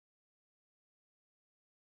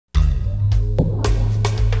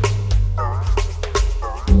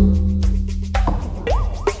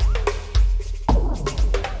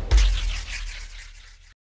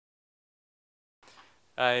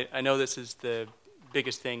I know this is the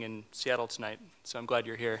biggest thing in Seattle tonight, so I'm glad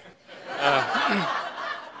you're here.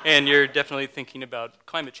 And you're definitely thinking about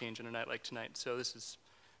climate change on a night like tonight, so this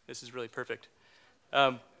is really perfect.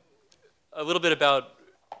 A little bit about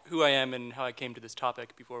who I am and how I came to this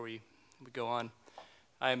topic before we go on.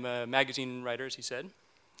 I'm a magazine writer, as he said,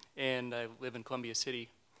 and I live in Columbia City.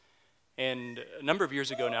 And a number of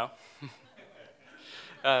years ago now,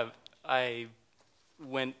 I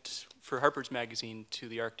went for Harper's magazine to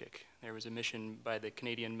the Arctic. There was a mission by the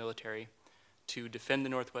Canadian military to defend the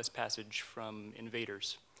Northwest Passage from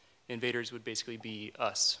invaders. Invaders would basically be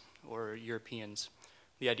us, or Europeans.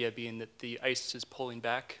 The idea being that the ice is pulling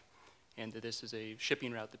back and that this is a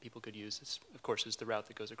shipping route that people could use. This, of course, is the route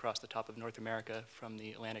that goes across the top of North America from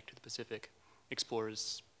the Atlantic to the Pacific.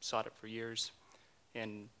 Explorers sought it for years,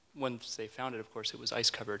 and once they found it, of course, it was ice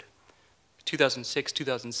covered. 2006,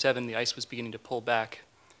 2007, the ice was beginning to pull back,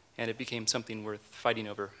 and it became something worth fighting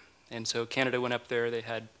over. And so Canada went up there. They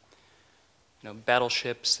had,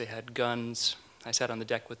 battleships. They had guns. I sat on the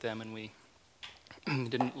deck with them, and we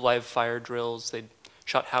did live fire drills. They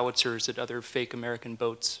shot howitzers at other fake American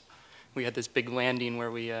boats. We had this big landing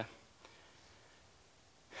where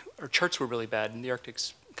our charts were really bad, and the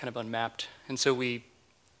Arctic's kind of unmapped. And so we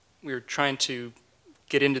were trying to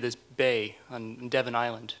get into this bay on Devon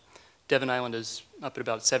Island. Devon Island is up at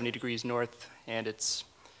about 70 degrees north, and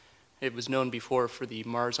it was known before for the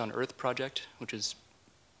Mars on Earth project, which is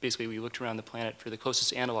basically we looked around the planet for the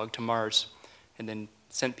closest analog to Mars, and then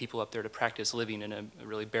sent people up there to practice living in a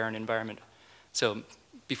really barren environment. So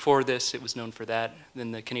before this, it was known for that.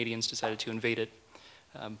 Then the Canadians decided to invade it.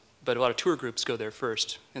 But a lot of tour groups go there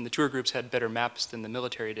first, and the tour groups had better maps than the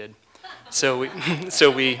military did. So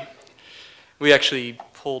we actually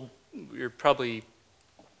we were probably,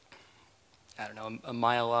 a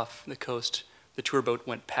mile off the coast. The tour boat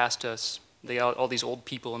went past us. All these old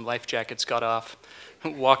people in life jackets got off,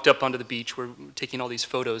 walked up onto the beach. We're taking all these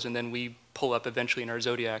photos, and then we pull up eventually in our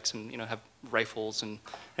Zodiacs and have rifles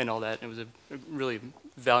and all that. It was a really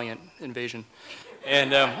valiant invasion.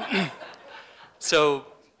 And so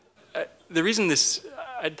the reason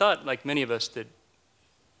I thought, like many of us, that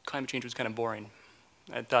climate change was kind of boring.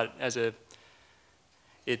 I thought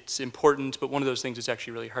it's important, but one of those things is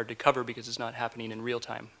actually really hard to cover because it's not happening in real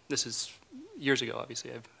time. This is years ago,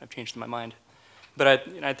 obviously. I've changed my mind. But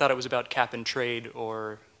I thought it was about cap and trade,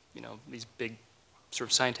 or these big sort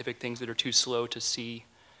of scientific things that are too slow to see.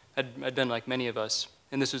 I'd been like many of us,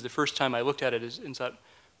 and this was the first time I looked at it and thought,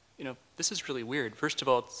 this is really weird. First of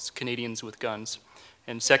all, it's Canadians with guns,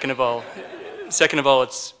 and second of all,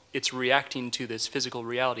 it's reacting to this physical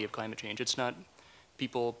reality of climate change. It's not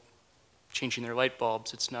people changing their light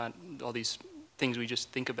bulbs. It's not all these things we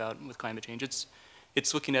just think about with climate change.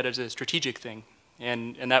 It's looking at it as a strategic thing,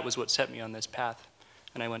 and that was what set me on this path.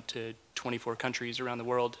 And I went to 24 countries around the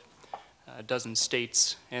world, a dozen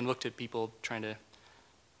states, and looked at people trying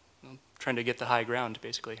to get the high ground,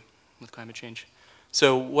 basically, with climate change.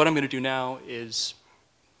 So what I'm going to do now is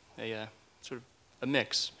a sort of a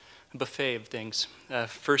mix, a buffet of things.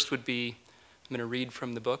 First would be, I'm going to read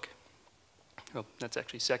from the book. Oh, that's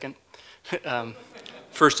actually second.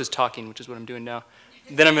 First is talking, which is what I'm doing now.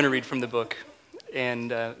 Then I'm going to read from the book.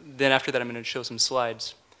 And then after that, I'm going to show some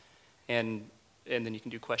slides. And then you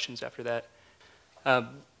can do questions after that.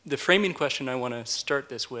 The framing question I want to start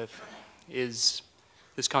this with is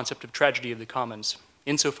this concept of tragedy of the commons.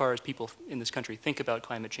 Insofar as people in this country think about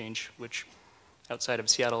climate change, which outside of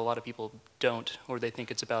Seattle, a lot of people don't, or they think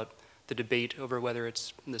it's about the debate over whether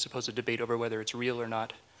the supposed debate over whether it's real or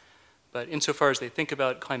not. But insofar as they think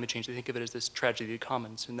about climate change, they think of it as this tragedy of the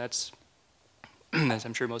commons. And that's, as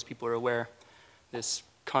I'm sure most people are aware, this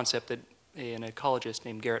concept that an ecologist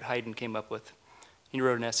named Garrett Hayden came up with. He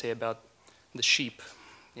wrote an essay about the sheep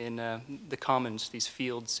in the commons, these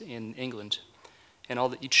fields in England. And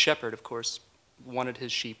each shepherd, of course, wanted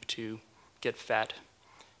his sheep to get fat.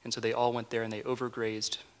 And so they all went there and they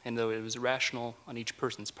overgrazed. And though it was rational on each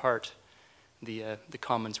person's part, the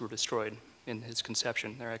commons were destroyed in his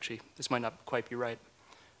conception. This might not quite be right.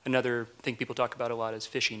 Another thing people talk about a lot is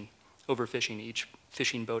fishing, overfishing. Each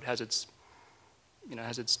fishing boat has its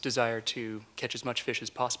desire to catch as much fish as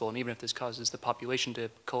possible, and even if this causes the population to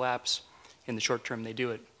collapse, in the short term they do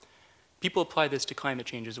it. People apply this to climate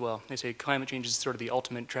change as well. They say climate change is sort of the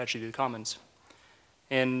ultimate tragedy of the commons.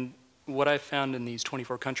 And what I've found in these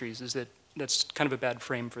 24 countries is that that's kind of a bad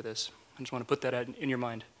frame for this. I just want to put that in your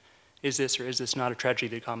mind. Is this or is this not a tragedy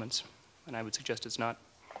of the commons? And I would suggest it's not.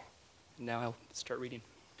 And now I'll start reading.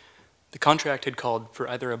 The contract had called for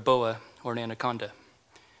either a boa or an anaconda,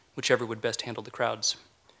 whichever would best handle the crowds.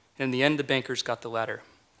 And in the end, the bankers got the latter,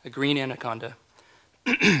 a green anaconda,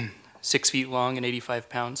 6 feet long and 85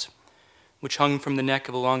 pounds, which hung from the neck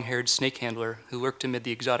of a long-haired snake handler who lurked amid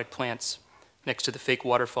the exotic plants next to the fake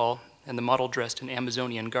waterfall and the model dressed in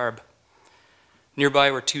Amazonian garb.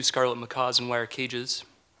 Nearby were 2 scarlet macaws in wire cages,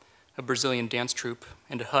 a Brazilian dance troupe,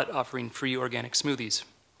 and a hut offering free organic smoothies.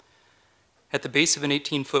 At the base of an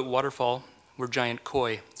 18-foot waterfall were giant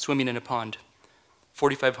koi swimming in a pond,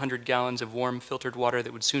 4,500 gallons of warm filtered water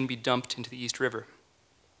that would soon be dumped into the East River.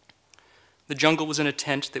 The jungle was in a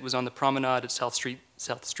tent that was on the promenade at South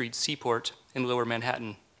Street Seaport in Lower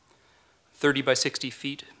Manhattan. 30 by 60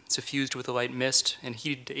 feet, suffused with a light mist and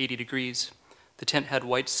heated to 80 degrees, the tent had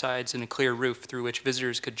white sides and a clear roof through which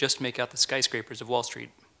visitors could just make out the skyscrapers of Wall Street.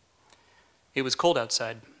 It was cold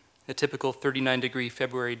outside, a typical 39-degree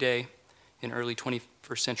February day in early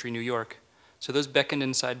 21st century New York, so those beckoned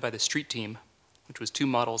inside by the street team, which was 2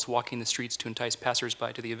 models walking the streets to entice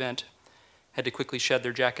passersby to the event, had to quickly shed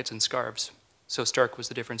their jackets and scarves, so stark was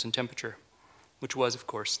the difference in temperature, which was, of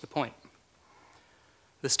course, the point.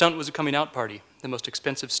 The stunt was a coming-out party, the most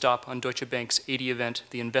expensive stop on Deutsche Bank's 80 event,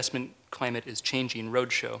 the Investment Climate is Changing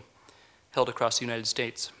Roadshow, held across the United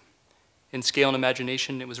States. In scale and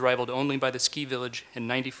imagination, it was rivaled only by the ski village and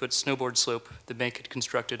 90-foot snowboard slope the bank had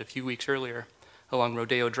constructed a few weeks earlier along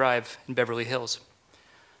Rodeo Drive in Beverly Hills.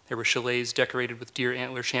 There were chalets decorated with deer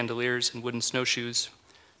antler chandeliers and wooden snowshoes,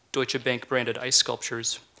 Deutsche Bank branded ice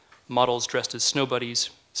sculptures, models dressed as snow bunnies,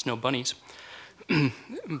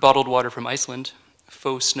 bottled water from Iceland,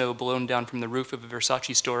 faux snow blown down from the roof of a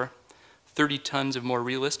Versace store, 30 tons of more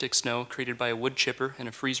realistic snow created by a wood chipper and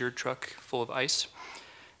a freezer truck full of ice,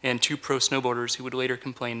 and 2 pro snowboarders who would later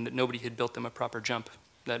complain that nobody had built them a proper jump.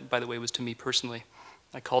 That, by the way, was to me personally.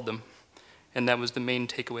 I called them, and that was the main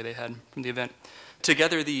takeaway they had from the event.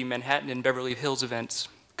 Together, the Manhattan and Beverly Hills events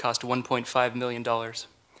cost $1.5 million,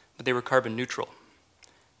 but they were carbon neutral,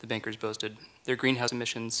 the bankers boasted, their greenhouse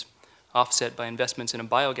emissions offset by investments in a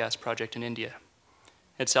biogas project in India.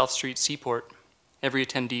 At South Street Seaport, every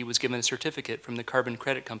attendee was given a certificate from the carbon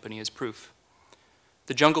credit company as proof.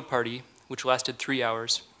 The jungle party, which lasted 3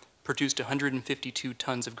 hours, produced 152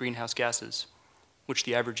 tons of greenhouse gases, which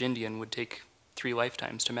the average Indian would take 3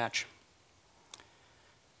 lifetimes to match.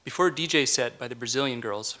 Before a DJ set by the Brazilian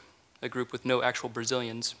Girls, a group with no actual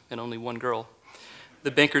Brazilians and only 1 girl,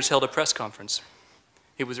 the bankers held a press conference.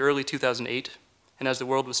 It was early 2008, and as the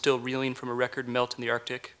world was still reeling from a record melt in the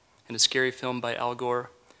Arctic and a scary film by Al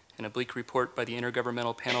Gore and a bleak report by the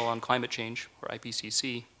Intergovernmental Panel on Climate Change, or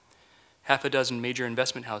IPCC, half a dozen major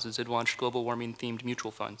investment houses had launched global warming-themed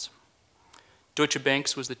mutual funds. Deutsche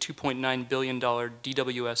Bank's was the $2.9 billion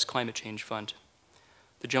DWS Climate Change Fund.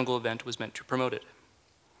 The jungle event was meant to promote it.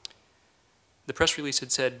 The press release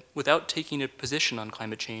had said, without taking a position on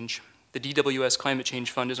climate change, the DWS Climate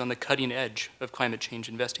Change Fund is on the cutting edge of climate change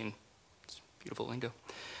investing. It's beautiful lingo.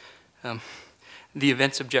 The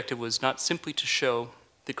event's objective was not simply to show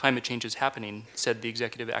that climate change is happening, said the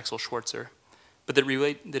executive Axel Schwarzer, but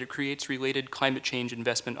that it creates related climate change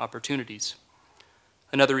investment opportunities.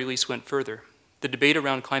 Another release went further. The debate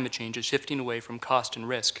around climate change is shifting away from cost and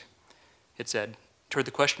risk, it said, toward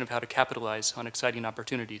the question of how to capitalize on exciting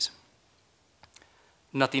opportunities.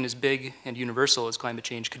 Nothing as big and universal as climate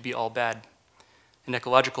change could be all bad. An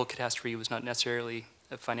ecological catastrophe was not necessarily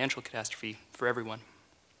a financial catastrophe for everyone.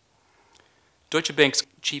 Deutsche Bank's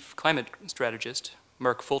chief climate strategist,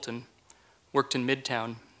 Mark Fulton, worked in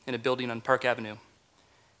Midtown in a building on Park Avenue,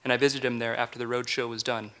 and I visited him there after the roadshow was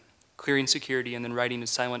done, clearing security and then riding a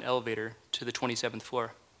silent elevator to the 27th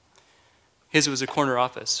floor. His was a corner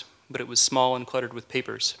office, but it was small and cluttered with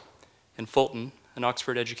papers, and Fulton, an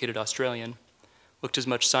Oxford-educated Australian, looked as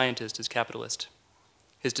much scientist as capitalist.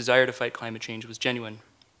 His desire to fight climate change was genuine.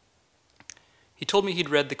 He told me he'd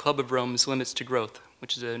read The Club of Rome's Limits to Growth,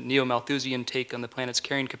 which is a neo-Malthusian take on the planet's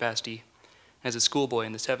carrying capacity, as a schoolboy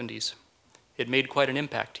in the 70s. It made quite an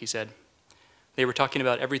impact, he said. They were talking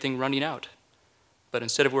about everything running out, but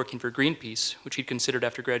instead of working for Greenpeace, which he'd considered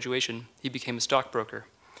after graduation, he became a stockbroker,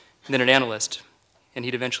 and then an analyst, and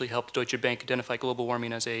he'd eventually helped Deutsche Bank identify global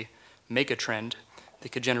warming as a mega trend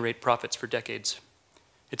that could generate profits for decades.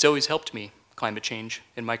 It's always helped me, climate change,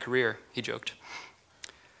 in my career, he joked.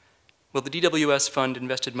 Well, the DWS fund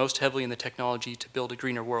invested most heavily in the technology to build a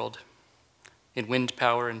greener world, in wind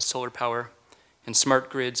power and solar power, in smart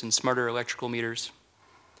grids and smarter electrical meters.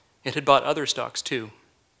 It had bought other stocks too,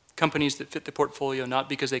 companies that fit the portfolio not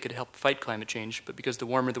because they could help fight climate change, but because the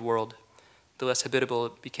warmer the world, the less habitable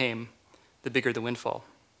it became, the bigger the windfall.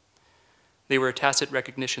 They were a tacit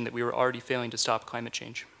recognition that we were already failing to stop climate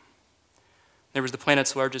change. There was the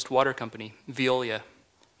planet's largest water company, Veolia,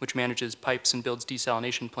 which manages pipes and builds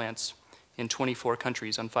desalination plants in 24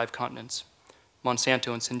 countries on 5 continents,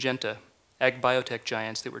 Monsanto and Syngenta, ag biotech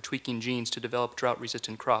giants that were tweaking genes to develop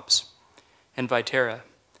drought-resistant crops, and Viterra,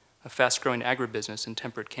 a fast-growing agribusiness in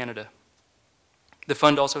temperate Canada. The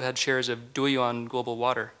fund also had shares of Douyuan Global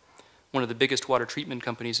Water, one of the biggest water treatment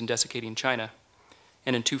companies in desiccating China,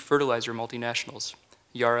 and in two fertilizer multinationals,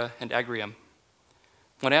 Yara and Agrium.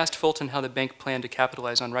 When I asked Fulton how the bank planned to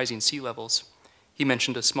capitalize on rising sea levels, he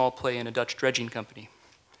mentioned a small play in a Dutch dredging company,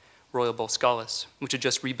 Royal Boskalis, which had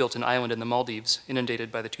just rebuilt an island in the Maldives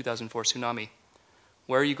inundated by the 2004 tsunami.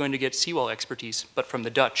 Where are you going to get seawall expertise but from the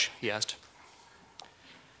Dutch, he asked.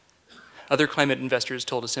 Other climate investors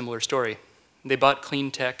told a similar story. They bought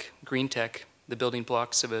clean tech, green tech, the building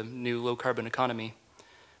blocks of a new low-carbon economy,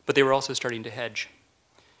 but they were also starting to hedge.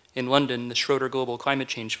 In London, the Schroeder Global Climate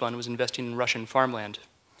Change Fund was investing in Russian farmland.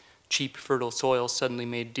 Cheap, fertile soil suddenly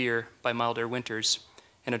made dear by milder winters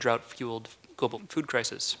and a drought-fueled global food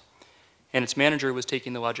crisis. And its manager was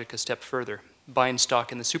taking the logic a step further, buying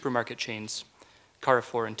stock in the supermarket chains,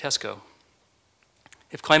 Carrefour and Tesco.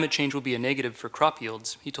 If climate change will be a negative for crop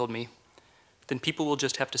yields, he told me, then people will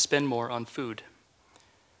just have to spend more on food.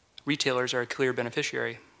 Retailers are a clear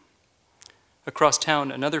beneficiary. Across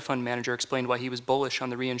town, another fund manager explained why he was bullish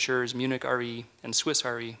on the reinsurers Munich Re and Swiss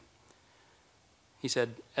Re. He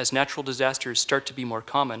said, as natural disasters start to be more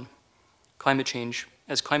common,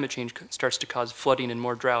 as climate change starts to cause flooding and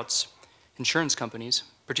more droughts, insurance companies,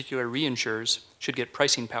 particularly reinsurers, should get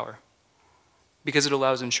pricing power. Because it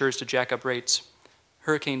allows insurers to jack up rates,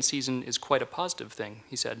 hurricane season is quite a positive thing,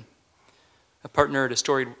 he said. A partner at a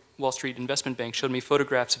storied Wall Street investment bank showed me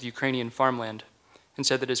photographs of Ukrainian farmland and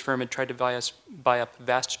said that his firm had tried to buy up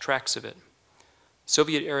vast tracts of it.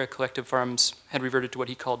 Soviet-era collective farms had reverted to what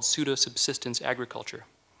he called pseudo-subsistence agriculture.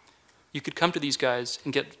 You could come to these guys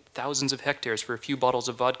and get thousands of hectares for a few bottles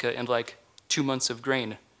of vodka and like 2 months of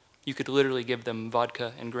grain. You could literally give them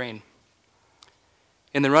vodka and grain.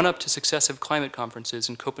 In the run-up to successive climate conferences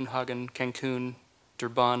in Copenhagen, Cancun,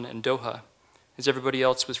 Durban, and Doha, as everybody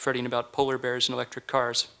else was fretting about polar bears and electric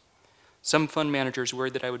cars, some fund managers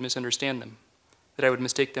worried that I would misunderstand them, that I would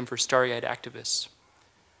mistake them for starry-eyed activists,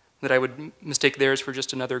 that I would mistake theirs for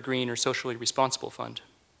just another green or socially responsible fund.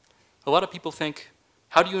 A lot of people think,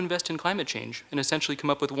 how do you invest in climate change and essentially come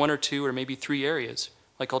up with 1 or 2 or maybe 3 areas,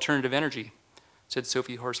 like alternative energy, said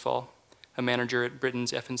Sophie Horsfall, a manager at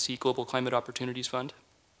Britain's F&C Global Climate Opportunities Fund.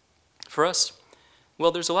 For us,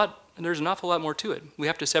 well, there's an awful lot more to it. We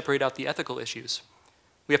have to separate out the ethical issues.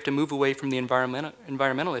 We have to move away from the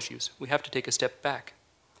environmental issues. We have to take a step back.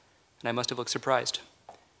 And I must have looked surprised.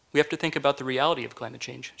 We have to think about the reality of climate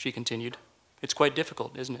change, she continued. It's quite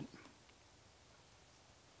difficult, isn't it?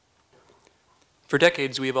 For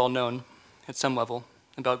decades, we have all known, at some level,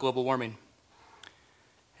 about global warming.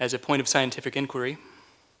 As a point of scientific inquiry,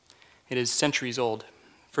 it is centuries old,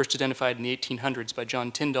 first identified in the 1800s by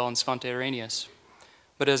John Tyndall and Svante Arrhenius.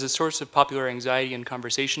 But as a source of popular anxiety and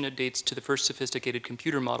conversation, it dates to the first sophisticated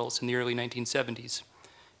computer models in the early 1970s,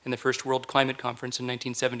 in the first World Climate Conference in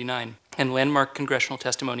 1979, and landmark congressional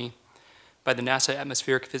testimony by the NASA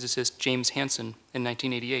atmospheric physicist James Hansen in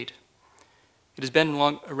 1988. It has been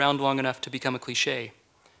around long enough to become a cliche.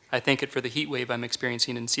 I thank it for the heat wave I'm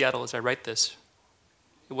experiencing in Seattle as I write this.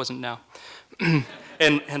 It wasn't now.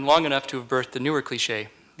 and long enough to have birthed the newer cliche,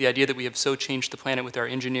 the idea that we have so changed the planet with our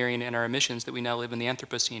engineering and our emissions that we now live in the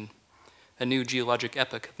Anthropocene, a new geologic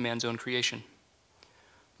epoch of man's own creation.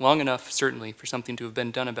 Long enough, certainly, for something to have been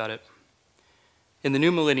done about it. In the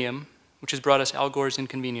new millennium, which has brought us Al Gore's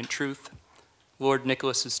Inconvenient Truth, Lord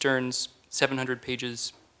Nicholas Stern's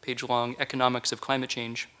 700-page-long Economics of Climate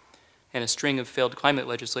Change, and a string of failed climate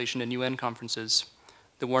legislation in UN conferences,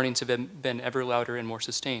 the warnings have been ever louder and more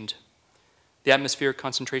sustained. The atmospheric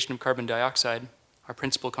concentration of carbon dioxide, our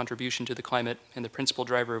principal contribution to the climate and the principal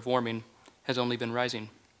driver of warming, has only been rising.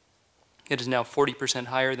 It is now 40%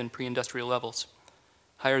 higher than pre-industrial levels,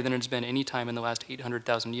 higher than it has been any time in the last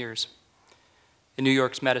 800,000 years. In New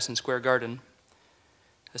York's Madison Square Garden,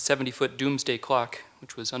 a 70-foot doomsday clock,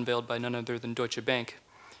 which was unveiled by none other than Deutsche Bank,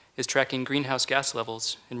 is tracking greenhouse gas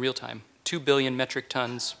levels in real time, 2 billion metric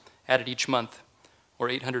tons added each month, or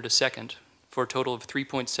 800 a second, for a total of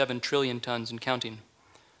 3.7 trillion tons and counting.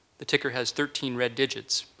 The ticker has 13 red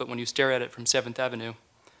digits, but when you stare at it from 7th Avenue,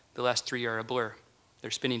 the last 3 are a blur.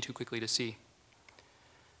 They're spinning too quickly to see.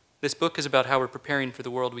 This book is about how we're preparing for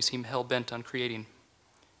the world we seem hell-bent on creating.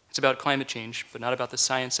 It's about climate change, but not about the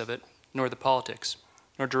science of it, nor the politics,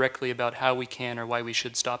 nor directly about how we can or why we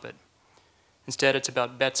should stop it. Instead, it's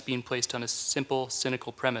about bets being placed on a simple,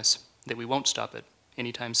 cynical premise that we won't stop it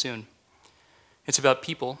anytime soon. It's about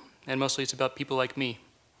people, and mostly it's about people like me,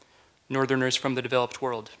 northerners from the developed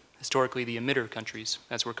world, historically the emitter countries,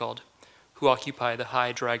 as we're called, who occupy the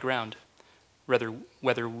high, dry ground,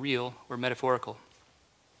 whether real or metaphorical.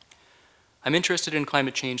 I'm interested in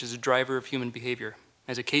climate change as a driver of human behavior,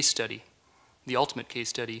 as a case study, the ultimate case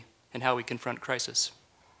study, in how we confront crisis.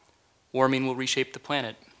 Warming will reshape the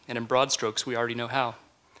planet, and in broad strokes, we already know how.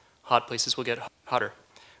 Hot places will get hotter.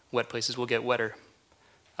 Wet places will get wetter.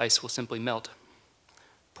 Ice will simply melt.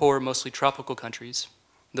 Poor, mostly tropical countries,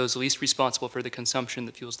 those least responsible for the consumption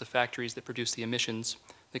that fuels the factories that produce the emissions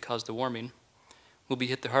that cause the warming, will be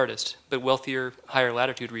hit the hardest, but wealthier, higher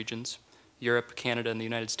latitude regions, Europe, Canada, and the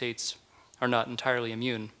United States, are not entirely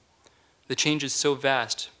immune. The change is so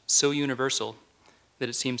vast, so universal, that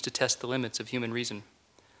it seems to test the limits of human reason.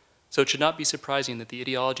 So it should not be surprising that the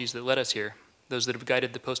ideologies that led us here, those that have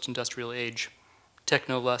guided the post-industrial age,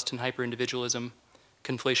 techno-lust and hyper-individualism,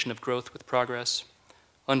 conflation of growth with progress,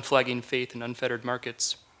 unflagging faith in unfettered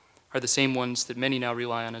markets, are the same ones that many now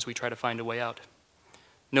rely on as we try to find a way out.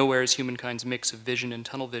 Nowhere is humankind's mix of vision and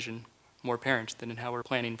tunnel vision more apparent than in how we're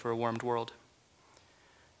planning for a warmed world.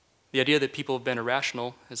 The idea that people have been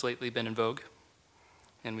irrational has lately been in vogue,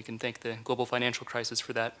 and we can thank the global financial crisis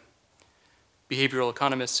for that. Behavioral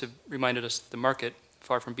economists have reminded us that the market,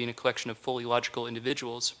 far from being a collection of fully logical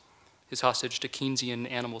individuals, is hostage to Keynesian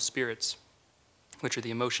animal spirits, which are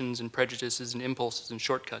the emotions and prejudices and impulses and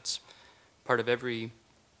shortcuts, part of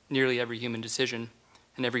nearly every human decision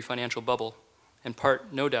and every financial bubble, and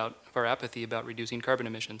part, no doubt, of our apathy about reducing carbon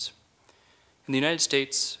emissions. In the United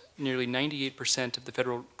States, nearly 98% of the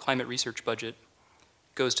federal climate research budget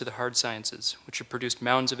goes to the hard sciences, which have produced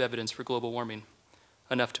mounds of evidence for global warming,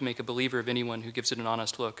 enough to make a believer of anyone who gives it an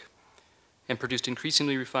honest look, and produced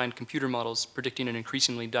increasingly refined computer models predicting an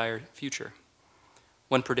increasingly dire future.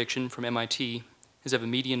 One prediction from MIT is of a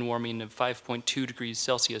median warming of 5.2 degrees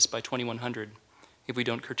Celsius by 2100 if we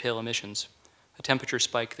don't curtail emissions, a temperature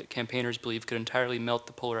spike that campaigners believe could entirely melt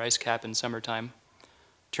the polar ice cap in summertime,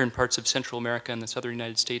 turn parts of Central America and the southern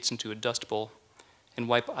United States into a dust bowl, and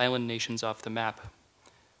wipe island nations off the map.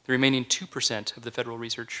 The remaining 2% of the federal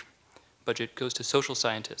research budget goes to social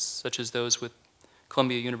scientists, such as those with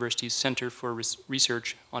Columbia University's Center for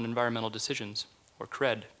Research on Environmental Decisions, or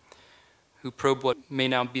CRED, who probe what may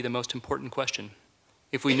now be the most important question.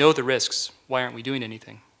 If we know the risks, why aren't we doing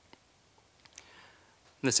anything?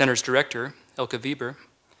 And the center's director, Elke Weber,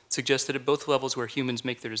 suggests that at both levels where humans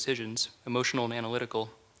make their decisions, emotional and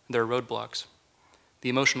analytical, there are roadblocks. The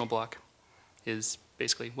emotional block is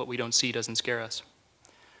basically what we don't see doesn't scare us.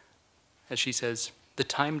 As she says, the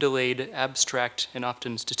time-delayed, abstract, and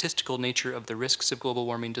often statistical nature of the risks of global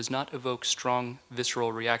warming does not evoke strong,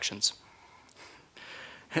 visceral reactions.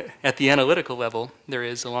 At the analytical level, there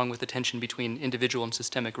is, along with the tension between individual and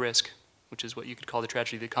systemic risk, which is what you could call the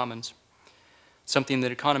tragedy of the commons, something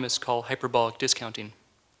that economists call hyperbolic discounting,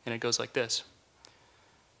 and it goes like this.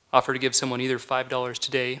 Offer to give someone either $5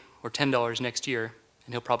 today or $10 next year,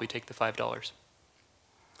 and he'll probably take the $5.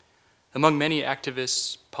 Among many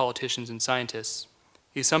activists, politicians, and scientists,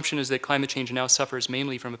 the assumption is that climate change now suffers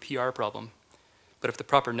mainly from a PR problem, but if the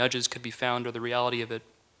proper nudges could be found or the reality of it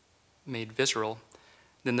made visceral,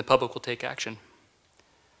 then the public will take action.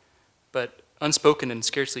 But unspoken and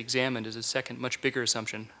scarcely examined is a second, much bigger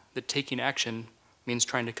assumption, that taking action means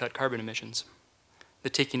trying to cut carbon emissions.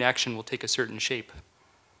 That taking action will take a certain shape.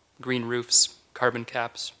 Green roofs, carbon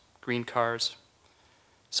caps, green cars,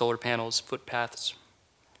 solar panels, footpaths,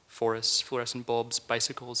 forests, fluorescent bulbs,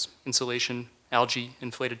 bicycles, insulation, algae,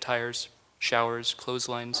 inflated tires, showers,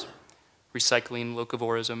 clotheslines, recycling,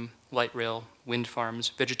 locavorism, light rail, wind farms,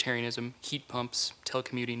 vegetarianism, heat pumps,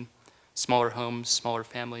 telecommuting, smaller homes, smaller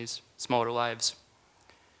families, smaller lives.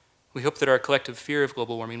 We hope that our collective fear of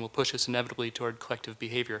global warming will push us inevitably toward collective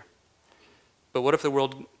behavior. But what if the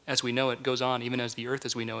world as we know it goes on even as the Earth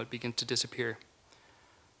as we know it begins to disappear?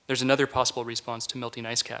 There's another possible response to melting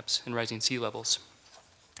ice caps and rising sea levels,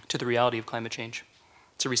 to the reality of climate change.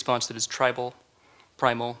 It's a response that is tribal,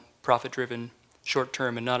 primal, profit-driven,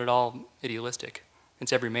 short-term, and not at all idealistic.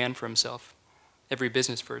 It's every man for himself, every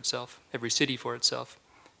business for itself, every city for itself,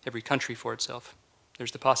 every country for itself.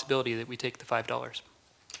 There's the possibility that we take the $5.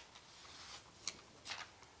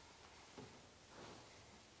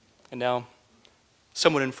 And now,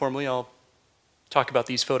 somewhat informally, I'll talk about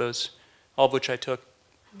these photos, all of which I took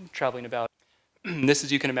traveling about. This,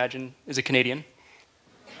 as you can imagine, is a Canadian.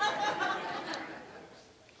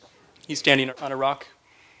 He's standing on a rock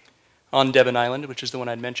on Devon Island, which is the one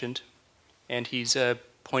I'd mentioned, and he's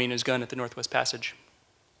pointing his gun at the Northwest Passage.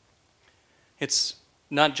 It's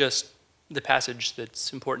not just the passage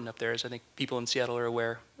that's important up there, as I think people in Seattle are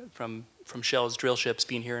aware from Shell's drill ships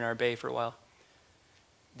being here in our bay for a while.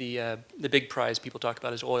 The big prize people talk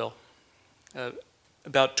about is oil.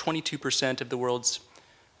 about 22% of the world's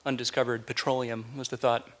undiscovered petroleum was the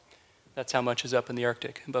thought. That's how much is up in the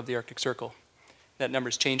Arctic, above the Arctic Circle. That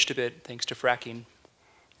number's changed a bit thanks to fracking.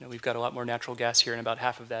 We've got a lot more natural gas here, and about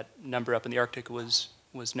half of that number up in the Arctic was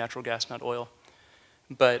natural gas, not oil.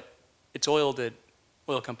 But it's oil that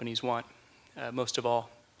oil companies want most of all.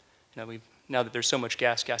 Now that there's so much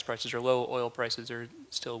gas prices are low, oil prices are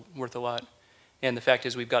still worth a lot. And the fact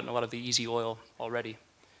is we've gotten a lot of the easy oil already.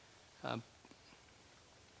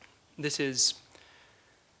 This is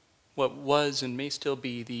what was and may still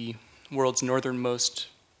be the world's northernmost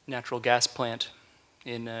natural gas plant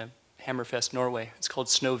in Hammerfest, Norway. It's called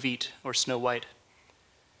Snøhvit, or Snow White.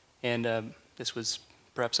 And this was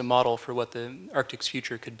perhaps a model for what the Arctic's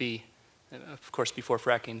future could be, of course before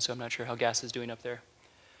fracking, so I'm not sure how gas is doing up there.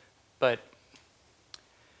 But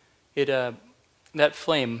that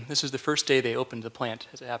flame, this was the first day they opened the plant,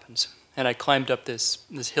 as it happens. And I climbed up this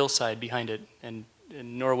hillside behind it, and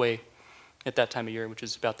in Norway at that time of year, which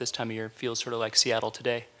is about this time of year, feels sort of like Seattle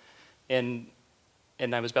today. And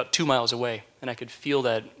I was about 2 miles away, and I could feel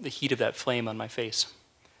the heat of that flame on my face.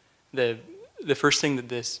 The first thing that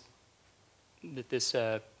this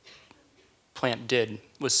plant did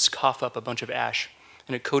was cough up a bunch of ash,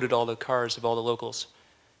 and it coated all the cars of all the locals.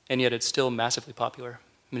 And yet it's still massively popular.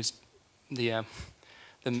 I mean,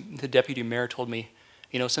 the deputy mayor told me,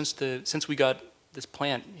 since we got this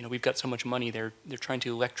plant, we've got so much money. They're trying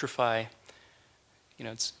to electrify.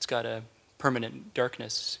 It's got a permanent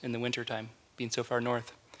darkness in the wintertime, being so far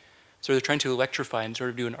north. So they're trying to electrify and sort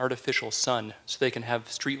of do an artificial sun so they can have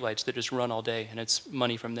streetlights that just run all day, and it's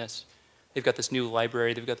money from this. They've got this new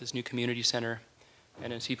library, they've got this new community center,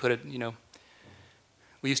 and as he put it,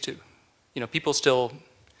 we used to, people still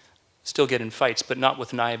get in fights, but not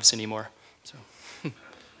with knives anymore. So,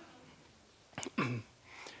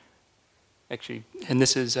 actually, and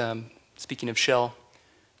this is, speaking of Shell,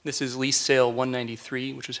 this is lease sale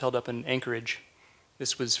 193, which was held up in Anchorage.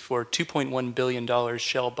 This was for $2.1 billion.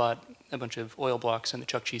 Shell bought a bunch of oil blocks in the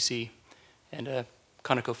Chukchi Sea, and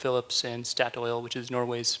ConocoPhillips and Statoil, which is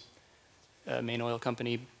Norway's main oil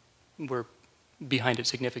company, were behind it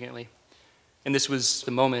significantly. And this was the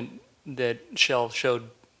moment that Shell sort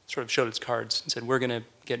of showed its cards and said, we're going to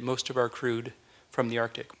get most of our crude from the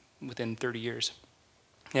Arctic within 30 years.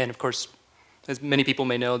 And of course, as many people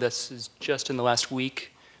may know, this has just in the last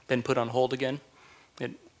week been put on hold again.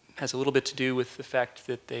 It has a little bit to do with the fact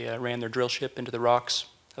that they ran their drill ship into the rocks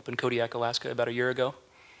up in Kodiak, Alaska about a year ago.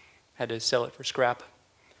 Had to sell it for scrap.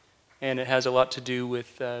 And it has a lot to do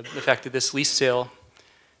with the fact that this lease sale,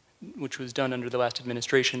 which was done under the last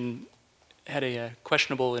administration, had a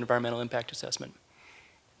questionable environmental impact assessment.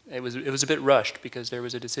 It was a bit rushed because there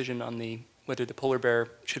was a decision on whether the polar bear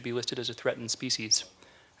should be listed as a threatened species.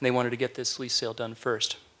 And they wanted to get this lease sale done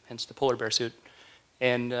first, hence the polar bear suit.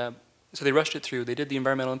 And so they rushed it through. They did the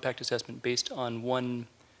environmental impact assessment based on one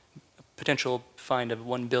potential find of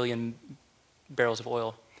 1 billion barrels of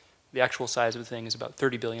oil. The actual size of the thing is about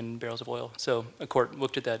 30 billion barrels of oil. So a court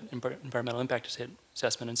looked at that environmental impact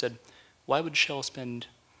assessment and said, why would Shell spend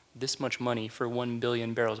this much money for 1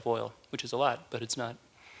 billion barrels of oil, which is a lot, but it's not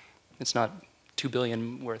 2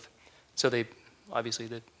 billion worth. So they've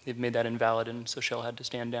made that invalid, and so Shell had to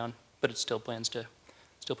stand down, but it still plans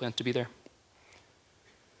to be there.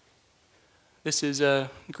 This is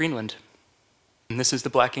Greenland. And this is the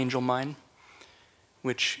Black Angel mine,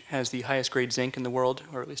 which has the highest grade zinc in the world,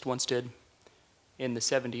 or at least once did, in the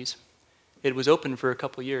 70s. It was open for a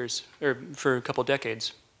couple years, or for a couple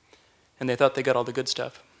decades, and they thought they got all the good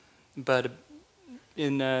stuff. But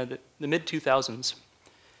in the mid-2000s,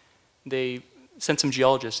 they sent some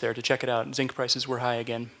geologists there to check it out. Zinc prices were high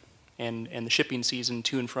again, and the shipping season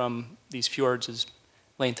to and from these fjords is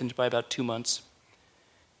lengthened by about 2 months.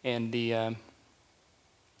 And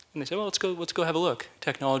they said, well, let's go have a look.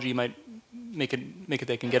 Technology might make it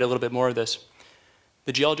they can get a little bit more of this.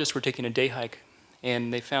 The geologists were taking a day hike,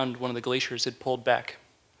 and they found one of the glaciers had pulled back.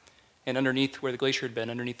 And underneath where the glacier had been,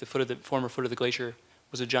 underneath the former foot of the glacier,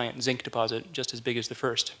 was a giant zinc deposit just as big as the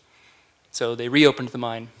first. So they reopened the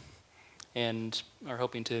mine and are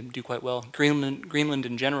hoping to do quite well. Greenland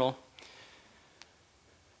in general,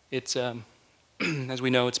 it's, as we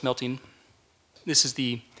know, it's melting. This is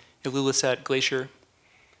the Ilulissat Glacier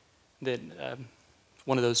that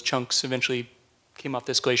one of those chunks eventually came off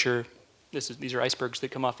this glacier. These are icebergs that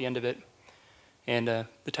come off the end of it, and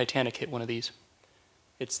the Titanic hit one of these.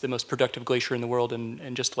 It's the most productive glacier in the world,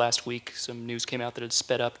 and just last week some news came out that it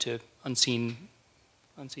sped up to unseen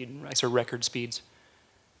ice or record speeds.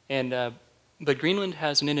 And but Greenland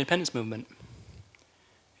has an independence movement.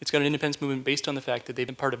 It's got an independence movement based on the fact that they've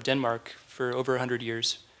been part of Denmark for over 100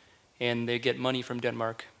 years, and they get money from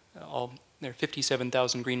Denmark. There are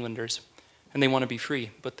 57,000 Greenlanders, and they want to be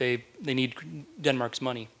free, but they need Denmark's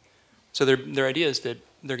money. So their idea is that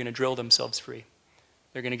they're going to drill themselves free.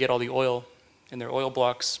 They're going to get all the oil, and there are oil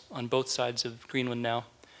blocks on both sides of Greenland now.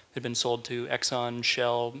 They've been sold to Exxon,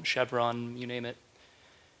 Shell, Chevron, you name it.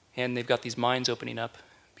 And they've got these mines opening up.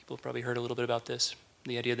 People have probably heard a little bit about this.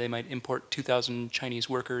 The idea they might import 2,000 Chinese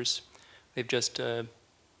workers. They've just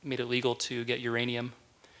made it legal to get uranium,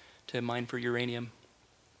 to mine for uranium.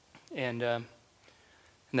 And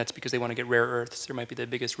that's because they want to get rare earths. There might be the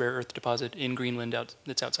biggest rare earth deposit in Greenland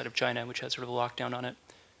that's outside of China, which has sort of a lockdown on it.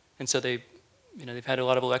 And so they've had a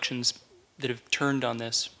lot of elections that have turned on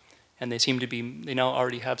this, and they now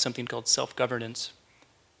already have something called self-governance.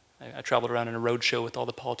 I traveled around in a road show with all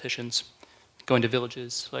the politicians, going to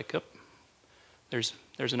villages like, oh, there's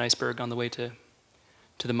an iceberg on the way to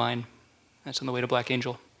the mine. That's on the way to Black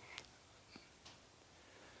Angel.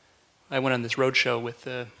 I went on this road show with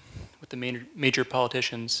the major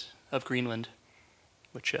politicians of Greenland,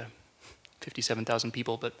 which 57,000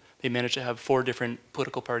 people, but they managed to have 4 different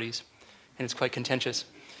political parties, and it's quite contentious.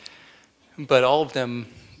 But all of them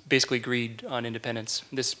basically agreed on independence.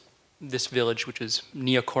 This village, which is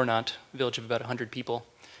Neocornat, a village of about 100 people,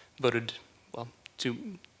 voted, well,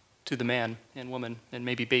 to the man and woman and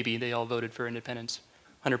maybe baby, they all voted for independence.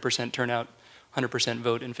 100% turnout, 100%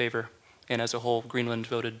 vote in favor, and as a whole, Greenland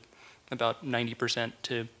voted about 90%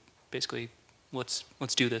 to basically, let's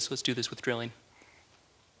do this with drilling.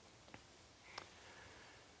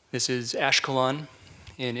 This is Ashkelon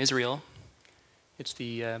in Israel. It's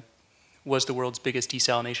was the world's biggest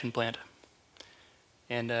desalination plant.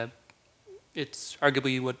 And it's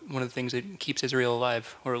arguably one of the things that keeps Israel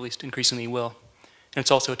alive, or at least increasingly will. And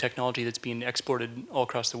it's also a technology that's being exported all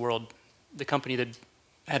across the world. The company that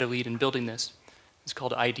had a lead in building this is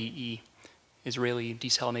called IDE, Israeli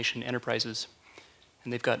Desalination Enterprises.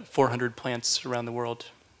 And they've got 400 plants around the world.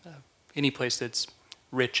 Any place that's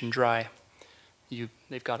rich and dry,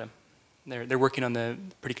 they've got them. They're working on the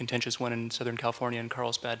pretty contentious one in Southern California in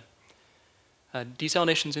Carlsbad.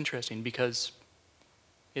 Desalination is interesting because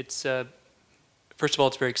it's, first of all,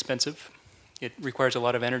 it's very expensive. It requires a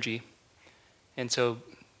lot of energy. And so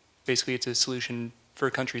basically it's a solution for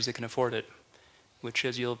countries that can afford it, which,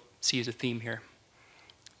 as you'll see, is a theme here.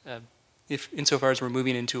 Insofar as we're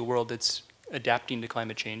moving into a world that's adapting to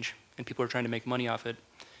climate change and people are trying to make money off it,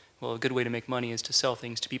 well, a good way to make money is to sell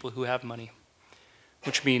things to people who have money,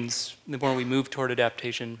 which means the more we move toward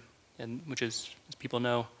adaptation, and which is, as people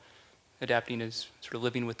know, adapting is sort of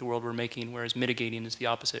living with the world we're making, whereas mitigating is the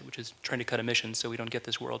opposite, which is trying to cut emissions so we don't get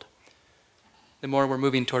this world. The more we're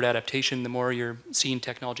moving toward adaptation, the more you're seeing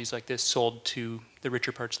technologies like this sold to the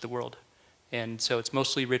richer parts of the world. And so it's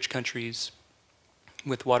mostly rich countries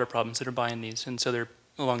with water problems that are buying these. And so they're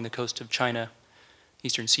along the coast of China,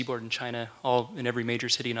 eastern seaboard in China, all in every major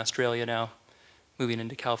city in Australia now, moving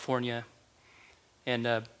into California.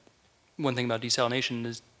 And one thing about desalination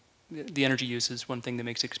is the energy use is one thing that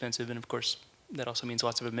makes it expensive, and of course that also means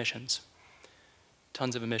lots of emissions,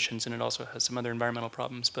 tons of emissions, and it also has some other environmental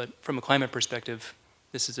problems. But from a climate perspective,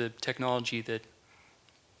 this is a technology that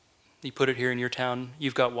you put it here in your town,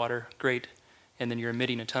 you've got water, great, and then you're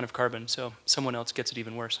emitting a ton of carbon, so someone else gets it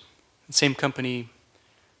even worse. The same company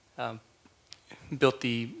built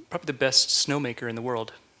probably the best snowmaker in the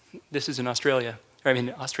world. This is in Austria,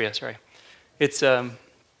 sorry. It's at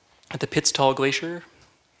the Pitztal Glacier.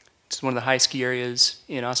 It's one of the high ski areas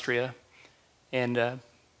in Austria. And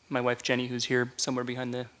my wife Jenny, who's here somewhere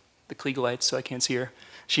behind the Kliegelites, so I can't see her,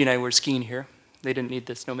 she and I were skiing here. They didn't need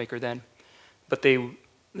the snowmaker then. But they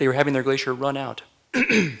were having their glacier run out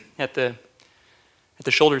at the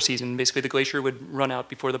shoulder season. Basically, the glacier would run out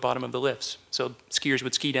before the bottom of the lifts. So skiers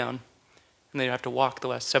would ski down, and they'd have to walk the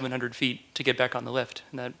last 700 feet to get back on the lift,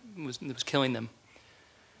 and that was killing them.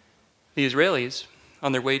 The Israelis,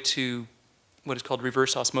 on their way to what is called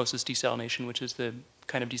reverse osmosis desalination, which is the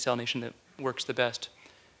kind of desalination that works the best,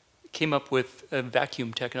 came up with a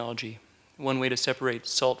vacuum technology. One way to separate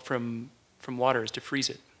salt from water is to freeze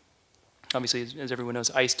it. Obviously, as everyone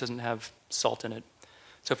knows, ice doesn't have salt in it.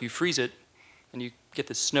 So if you freeze it, and you get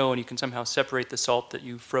the snow, and you can somehow separate the salt that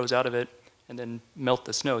you froze out of it, and then melt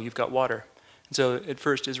the snow, you've got water. And so at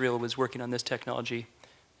first, Israel was working on this technology.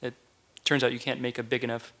 It turns out you can't make a big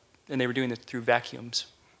enough, and they were doing this through vacuums.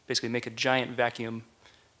 Basically make a giant vacuum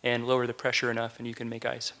and lower the pressure enough, and you can make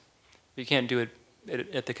ice. You can't do it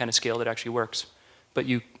at the kind of scale that actually works, but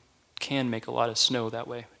you can make a lot of snow that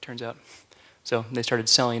way, it turns out. So the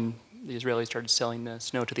Israelis started selling the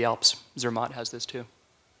snow to the Alps. Zermatt has this too.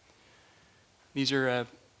 These are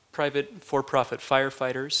private for-profit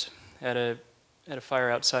firefighters at a at a fire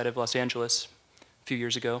outside of Los Angeles a few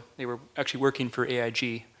years ago. They were actually working for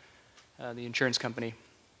AIG, the insurance company.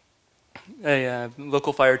 A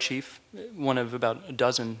local fire chief, one of about a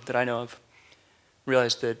dozen that I know of,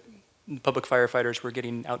 realized that public firefighters were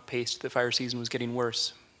getting outpaced. The fire season was getting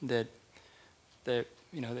worse. That it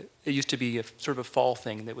used to be a sort of a fall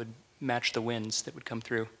thing that would match the winds that would come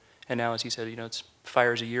through. And now, as he said, it's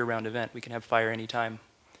fire's a year-round event. We can have fire anytime.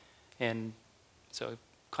 And so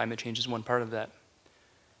climate change is one part of that.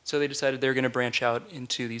 So they decided they were going to branch out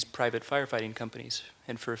into these private firefighting companies.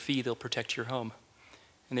 And for a fee, they'll protect your home.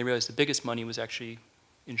 And they realized the biggest money was actually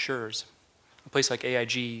insurers. A place like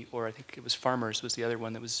AIG, or I think it was Farmers, was the other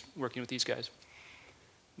one that was working with these guys.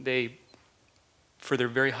 They, for their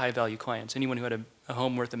very high-value clients, anyone who had a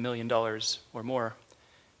home worth $1 million or more,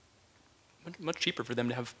 much cheaper for them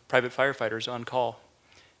to have private firefighters on call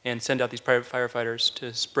and send out these private firefighters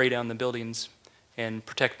to spray down the buildings and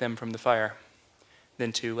protect them from the fire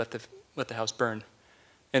than to let the house burn.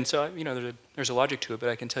 And so, there's a logic to it, but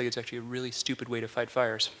I can tell you it's actually a really stupid way to fight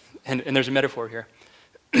fires. And there's a metaphor here.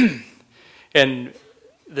 And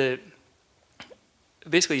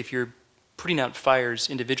basically, if you're putting out fires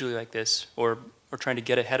individually like this, or trying to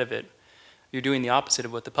get ahead of it, you're doing the opposite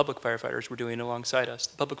of what the public firefighters were doing alongside us.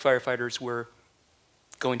 The public firefighters were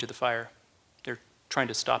going to the fire. They're trying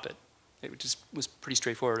to stop it. It just was pretty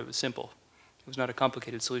straightforward. It was simple. It was not a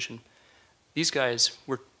complicated solution. These guys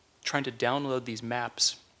were trying to download these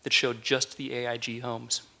maps that showed just the AIG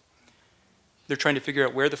homes. They're trying to figure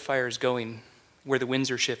out where the fire is going, where the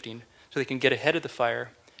winds are shifting, so they can get ahead of the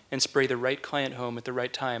fire and spray the right client home at the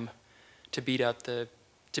right time to beat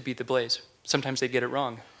the blaze. Sometimes they get it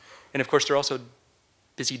wrong. And of course, they're also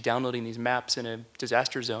busy downloading these maps in a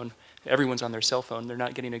disaster zone. Everyone's on their cell phone. They're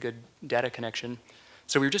not getting a good data connection.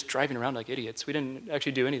 So we were just driving around like idiots. We didn't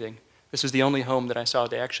actually do anything. This was the only home that I saw.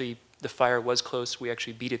 The fire was close. We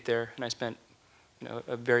actually beat it there, and I spent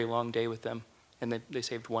a very long day with them, and they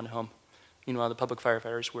saved one home. Meanwhile, the public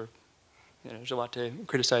firefighters were, there's a lot to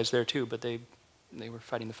criticize there too, but they were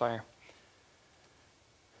fighting the fire.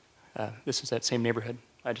 This is that same neighborhood.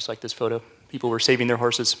 I just like this photo. People were saving their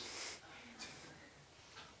horses.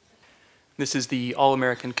 This is the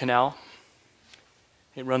All-American Canal.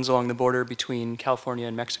 It runs along the border between California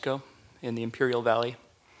and Mexico in the Imperial Valley,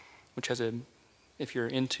 which has if you're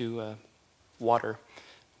into water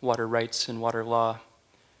rights and water law,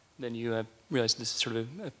 then you realize this is sort of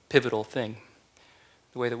a pivotal thing.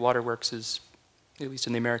 The way that water works is, at least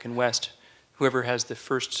in the American West, whoever has the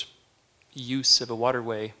first use of a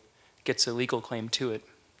waterway gets a legal claim to it.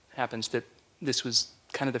 It happens that this was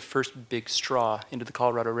kind of the first big straw into the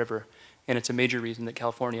Colorado River, and it's a major reason that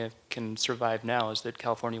California can survive now, is that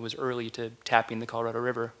California was early to tapping the Colorado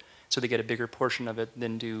River, so they get a bigger portion of it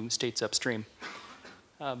than do states upstream.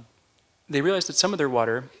 They realized that some of their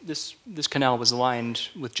water, this canal was lined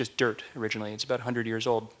with just dirt originally. It's about 100 years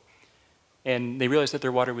old. And they realized that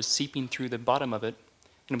their water was seeping through the bottom of it,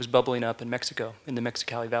 and it was bubbling up in Mexico, in the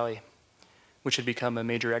Mexicali Valley, which had become a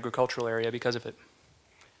major agricultural area because of it.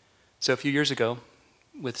 So a few years ago,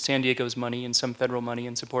 with San Diego's money and some federal money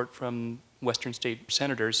and support from Western state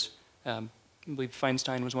senators, I believe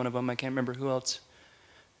Feinstein was one of them, I can't remember who else,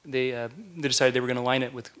 they decided they were going to line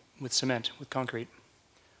it with cement, with concrete,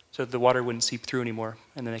 so that the water wouldn't seep through anymore,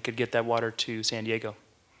 and then they could get that water to San Diego.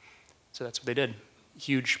 So that's what they did.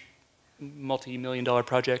 Huge, multi-million-dollar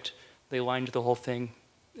project. They lined the whole thing.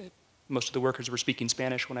 Most of the workers were speaking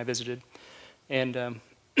Spanish when I visited. And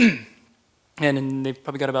and they've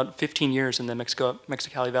probably got about 15 years in the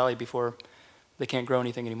Mexicali Valley before they can't grow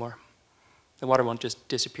anything anymore. The water won't just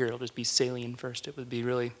disappear. It'll just be saline first. It would be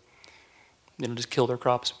really, just kill their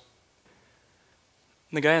crops.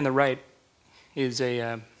 The guy on the right is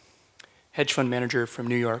a hedge fund manager from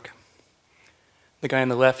New York. The guy on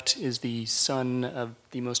the left is the son of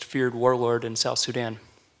the most feared warlord in South Sudan.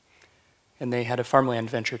 And they had a farmland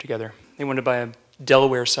venture together. They wanted to buy a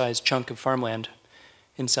Delaware-sized chunk of farmland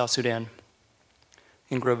in South Sudan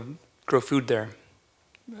and grow food there.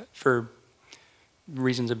 For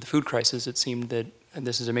reasons of the food crisis, it seemed that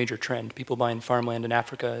this is a major trend. People buying farmland in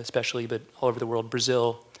Africa especially, but all over the world,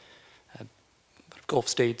 Brazil, Gulf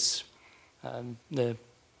states, the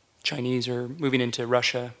Chinese are moving into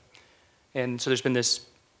Russia. And so there's been this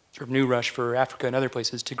sort of new rush for Africa and other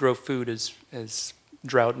places to grow food as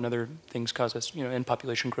drought and other things cause us, and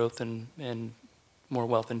population growth and more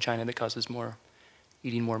wealth in China that causes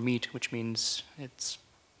eating more meat, which means it's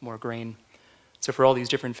more grain. So for all these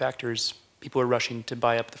different factors, people are rushing to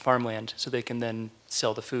buy up the farmland so they can then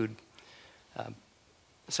sell the food.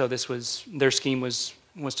 So their scheme was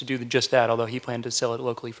to do just that, although he planned to sell it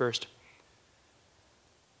locally first.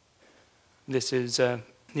 This is the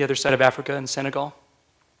other side of Africa in Senegal.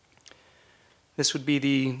 This would be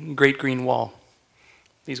the Great Green Wall,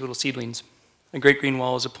 these little seedlings. The Great Green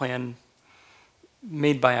Wall is a plan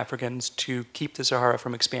made by Africans to keep the Sahara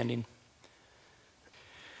from expanding.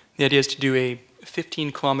 The idea is to do a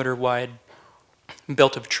 15-kilometer wide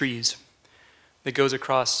belt of trees that goes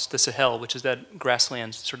across the Sahel, which is that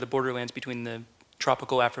grasslands, sort of the borderlands between the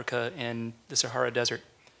tropical Africa and the Sahara Desert.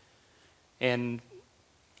 And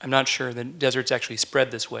I'm not sure that deserts actually spread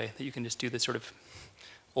this way, that you can just do this sort of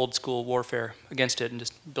old school warfare against it and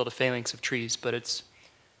just build a phalanx of trees, but it's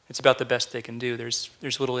about the best they can do.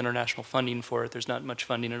 There's little international funding for it. There's not much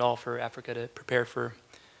funding at all for Africa to prepare for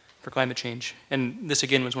climate change. And this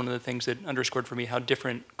again was one of the things that underscored for me how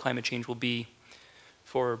different climate change will be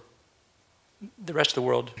for the rest of the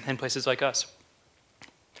world and places like us.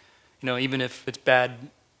 You know, even if it's bad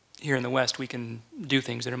here in the West, we can do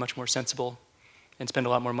things that are much more sensible and spend a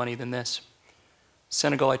lot more money than this.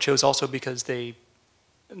 Senegal I chose also because they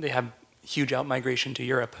have huge outmigration to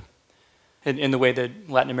Europe in the way that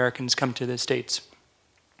Latin Americans come to the States.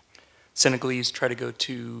 Senegalese try to go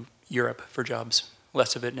to Europe for jobs.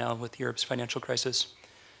 Less of it now with Europe's financial crisis.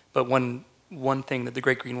 But one thing that the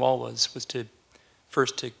Great Green Wall was to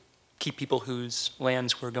first to keep people whose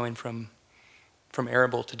lands were going from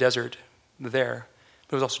arable to desert there.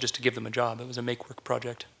 But it was also just to give them a job. It was a make-work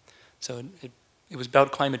project. So it was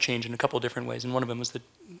about climate change in a couple of different ways. And one of them was that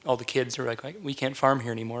all the kids are like, we can't farm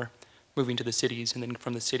here anymore, moving to the cities, and then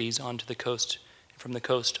from the cities onto the coast, and from the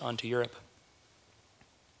coast onto Europe.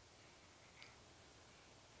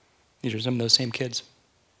 These are some of those same kids.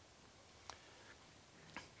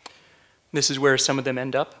 This is where some of them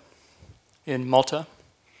end up, in Malta.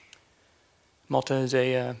 Malta is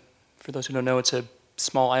for those who don't know, it's a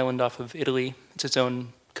small island off of Italy. It's its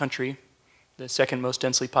own country, the second most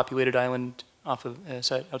densely populated island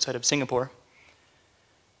outside of Singapore.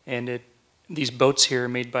 And these boats here are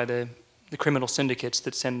made by the criminal syndicates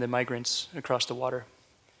that send the migrants across the water.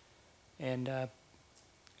 And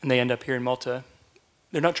they end up here in Malta.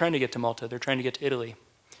 They're not trying to get to Malta, they're trying to get to Italy.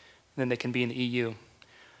 And then they can be in the EU.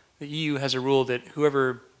 The EU has a rule that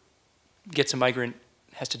whoever gets a migrant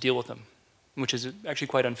has to deal with them, which is actually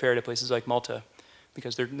quite unfair to places like Malta,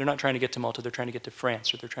 because they're not trying to get to Malta, they're trying to get to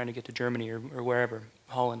France, or they're trying to get to Germany, or wherever,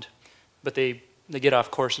 Holland. But they get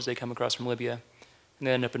off course as they come across from Libya, and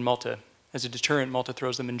they end up in Malta. As a deterrent, Malta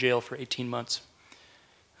throws them in jail for 18 months.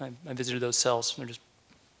 I visited those cells. They're just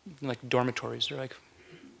like dormitories. They're like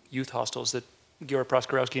youth hostels that Giora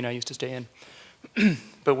Proskorowski and I used to stay in,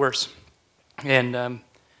 but worse. And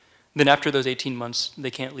then after those 18 months, they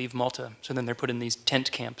can't leave Malta. So then they're put in these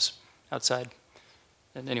tent camps outside.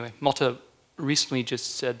 And anyway, Malta recently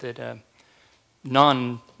just said that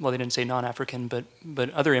well, they didn't say non-African, but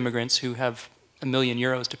other immigrants who have €1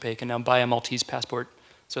 million to pay can now buy a Maltese passport.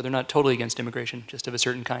 So they're not totally against immigration, just of a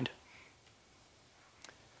certain kind.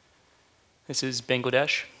 This is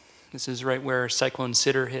Bangladesh. This is right where Cyclone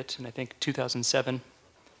Sidr hit in, I think, 2007.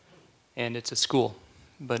 And it's a school.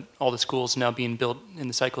 But all the schools now being built in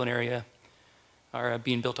the cyclone area are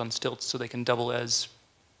being built on stilts so they can double as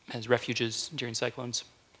refuges during cyclones.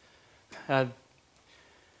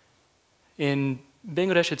 In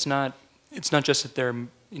Bangladesh, it's not just that they're,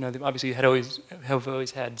 they obviously have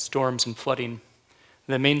always had storms and flooding.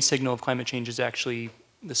 The main signal of climate change is actually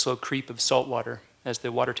the slow creep of salt water. As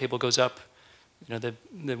the water table goes up, the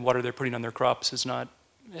water they're putting on their crops is not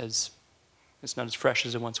as fresh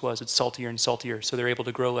as it once was. It's saltier and saltier, so they're able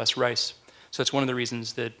to grow less rice. So it's one of the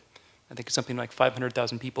reasons that I think something like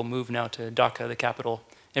 500,000 people move now to Dhaka, the capital,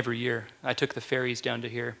 every year. I took the ferries down to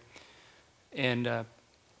here, and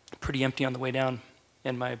pretty empty on the way down.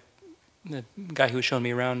 And the guy who was showing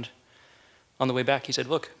me around on the way back, he said,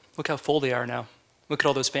 look how full they are now. Look at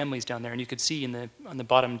all those families down there. And you could see on the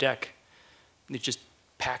bottom deck, it's just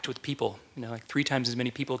packed with people, like 3 times as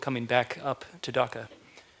many people coming back up to Dhaka.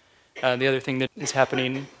 The other thing that is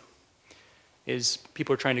happening is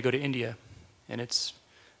people are trying to go to India, and it's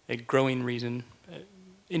a growing reason.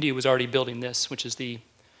 India was already building this, which is the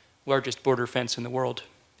largest border fence in the world.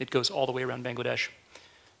 It goes all the way around Bangladesh,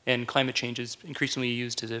 and climate change is increasingly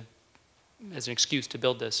used as an excuse to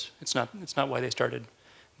build this. It's not why they started,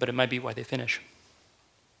 but it might be why they finish.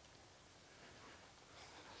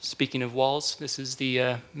 Speaking of walls, this is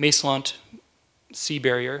the Maesland Sea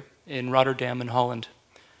Barrier in Rotterdam in Holland.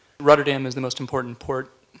 Rotterdam is the most important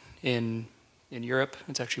port in Europe.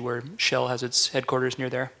 It's actually where Shell has its headquarters near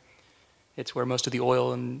there. It's where most of the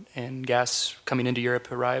oil and gas coming into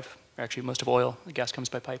Europe arrive. Actually, most of oil, the gas comes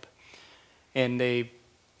by pipe. And they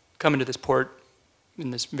come into this port in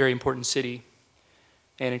this very important city.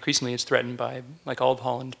 And increasingly it's threatened by, like all of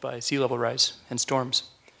Holland, by sea level rise and storms.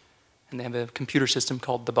 And they have a computer system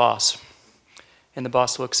called the BOSS. And the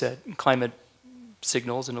BOSS looks at climate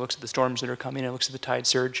signals, and it looks at the storms that are coming, and it looks at the tide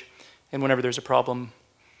surge. And whenever there's a problem,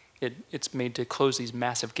 it's made to close these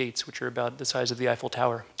massive gates, which are about the size of the Eiffel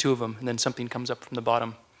Tower, 2 of them, and then something comes up from the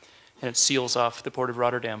bottom, and it seals off the port of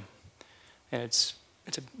Rotterdam. And it's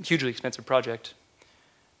a hugely expensive project.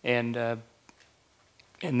 And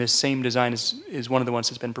this same design is one of the ones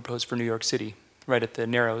that's been proposed for New York City, right at the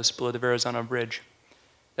Narrows, below the Verrazano Bridge.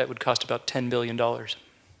 That would cost about $10 billion.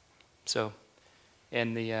 So,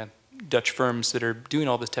 and the Dutch firms that are doing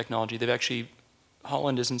all this technology,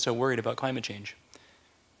 Holland isn't so worried about climate change.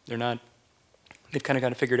 They've kind of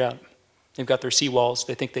got it figured out. They've got their seawalls.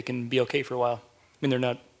 They think they can be okay for a while. I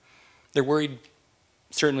mean, they're worried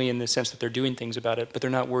certainly in the sense that they're doing things about it, but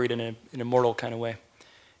they're not worried in a mortal kind of way.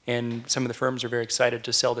 And some of the firms are very excited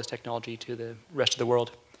to sell this technology to the rest of the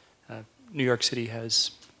world. New York City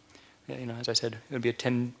has, as I said, it would be a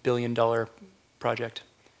 $10 billion project.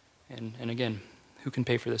 And again, who can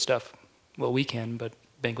pay for this stuff? Well, we can, but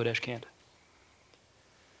Bangladesh can't.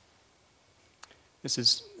 This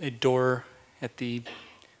is a door at the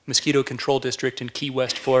Mosquito Control District in Key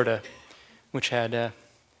West, Florida, which had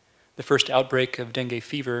the first outbreak of dengue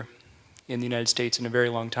fever in the United States in a very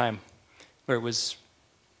long time, where it was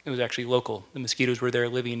actually local. The mosquitoes were there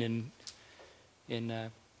living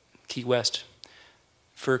in Key West.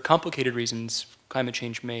 For complicated reasons, climate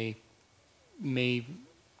change may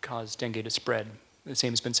cause dengue to spread. The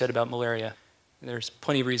same has been said about malaria. There's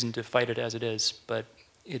plenty of reason to fight it as it is, but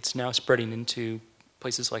it's now spreading into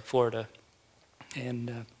places like Florida,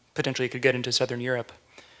 and potentially it could get into southern Europe.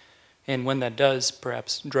 And when that does,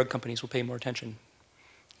 perhaps drug companies will pay more attention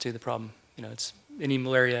to the problem. Any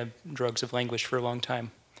malaria drugs have languished for a long time.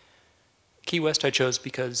 Key West I chose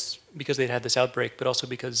because they'd had this outbreak, but also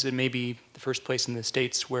because it may be the first place in the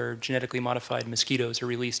States where genetically modified mosquitoes are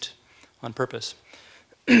released on purpose.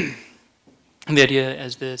 And the idea,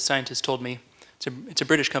 as the scientist told me, it's a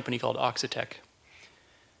British company called Oxitec.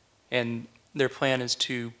 And their plan is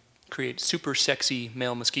to create super sexy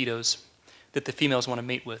male mosquitoes that the females want to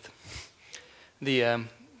mate with. The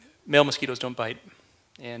male mosquitoes don't bite,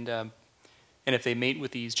 and if they mate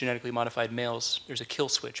with these genetically modified males, there's a kill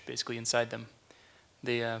switch basically inside them.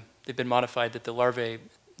 They've been modified that the larvae,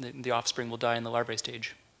 the offspring will die in the larvae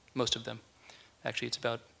stage, most of them. Actually, it's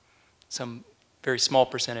about some very small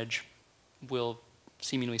percentage will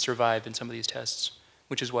seemingly survive in some of these tests,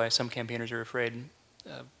 which is why some campaigners are afraid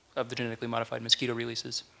of the genetically modified mosquito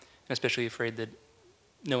releases, and especially afraid that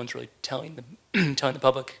no one's really telling the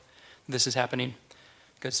public this is happening,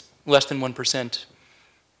 because less than 1%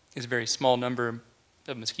 is a very small number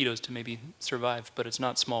of mosquitoes to maybe survive, but it's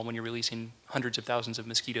not small when you're releasing hundreds of thousands of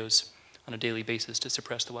mosquitoes on a daily basis to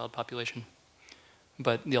suppress the wild population.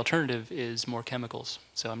 But the alternative is more chemicals,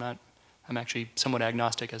 so I'm actually somewhat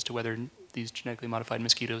agnostic as to whether these genetically modified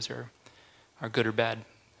mosquitoes are good or bad.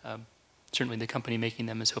 Certainly the company making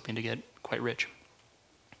them is hoping to get quite rich.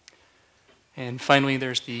 And finally,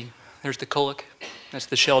 there's the Kulloch. That's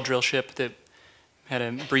the Shell drill ship that had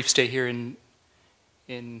a brief stay here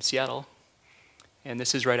in Seattle. And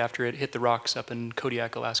this is right after it hit the rocks up in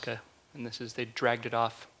Kodiak, Alaska. And they dragged it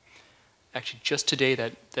off. Actually, just today,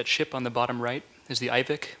 that ship on the bottom right is the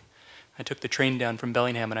Ivik. I took the train down from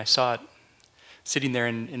Bellingham and I saw it sitting there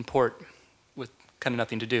in port with kind of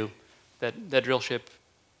nothing to do. That drill ship,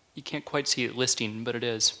 you can't quite see it listing, but it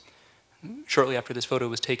is. Shortly after this photo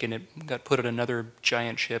was taken, it got put on another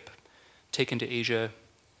giant ship, taken to Asia,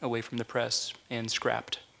 away from the press, and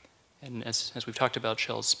scrapped. And as we've talked about,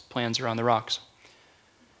 Shell's plans are on the rocks.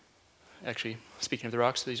 Actually, speaking of the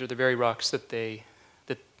rocks, these are the very rocks that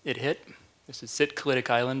it hit. This is Sitkalitic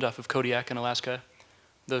Island off of Kodiak in Alaska.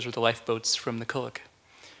 Those are the lifeboats from the Kulloch.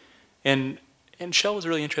 And Shell was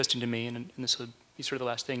really interesting to me, and this will be sort of the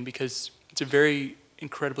last thing, because it's a very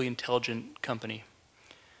incredibly intelligent company.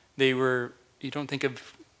 You don't think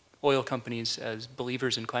of oil companies as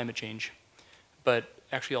believers in climate change, but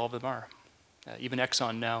actually all of them are. Even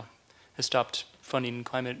Exxon now has stopped funding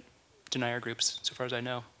climate denier groups, so far as I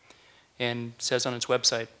know, and says on its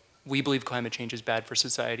website, we believe climate change is bad for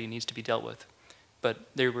society and needs to be dealt with. But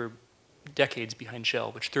they were decades behind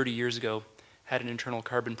Shell, which 30 years ago had an internal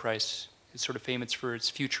carbon price. It's sort of famous for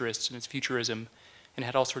its futurists and its futurism, and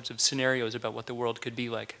had all sorts of scenarios about what the world could be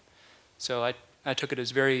like. So I took it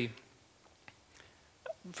as very,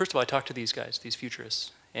 first of all, I talked to these guys, these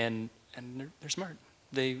futurists, and they're smart.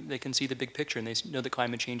 They can see the big picture, and they know that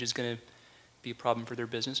climate change is going to be a problem for their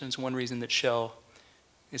business, and it's one reason that Shell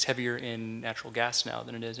is heavier in natural gas now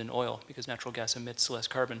than it is in oil, because natural gas emits less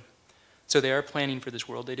carbon. So they are planning for this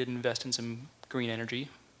world. They did invest in some green energy,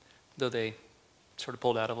 though they sort of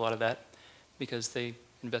pulled out of a lot of that because they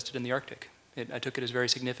invested in the Arctic. I took it as very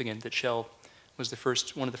significant that Shell was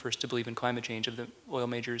one of the first to believe in climate change of the oil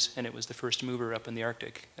majors, and it was the first mover up in the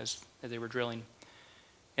Arctic as they were drilling.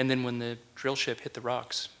 And then when the drill ship hit the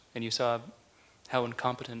rocks, and you saw how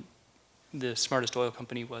incompetent the smartest oil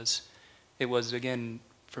company was, it was, again,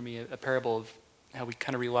 for me, a parable of how we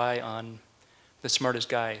kind of rely on the smartest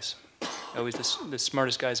guys. Always the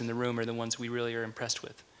smartest guys in the room are the ones we really are impressed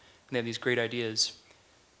with. And they have these great ideas.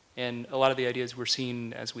 And a lot of the ideas we're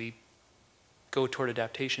seeing as we go toward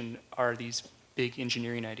adaptation are these big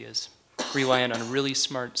engineering ideas, reliant on really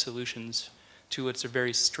smart solutions to what's a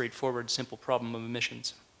very straightforward, simple problem of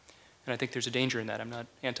emissions. And I think there's a danger in that. I'm not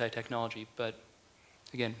anti-technology, but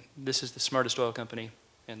again, this is the smartest oil company,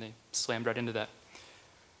 and they slammed right into that.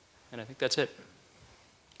 And I think that's it.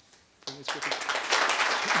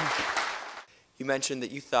 You mentioned that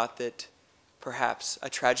you thought that perhaps a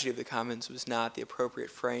tragedy of the commons was not the appropriate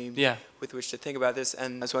frame with which to think about this,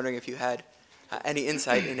 and I was wondering if you had any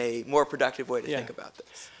insight in a more productive way to think about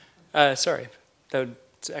this. Sorry,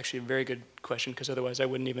 that's actually a very good question, because otherwise I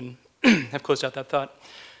wouldn't even have closed out that thought.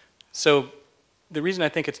 So the reason I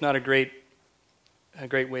think it's not a great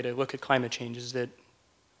way to look at climate change is that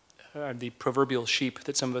the proverbial sheep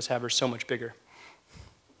that some of us have are so much bigger.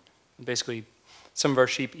 Basically, some of our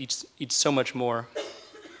sheep eat so much more,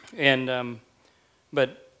 and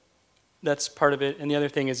but that's part of it. And the other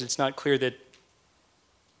thing is, it's not clear that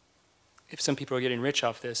if some people are getting rich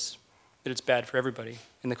off this, that it's bad for everybody.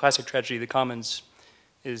 And the classic tragedy of the commons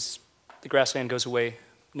is the grassland goes away,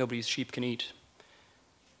 nobody's sheep can eat.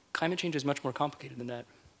 Climate change is much more complicated than that.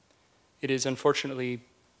 It is unfortunately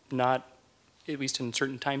not, at least in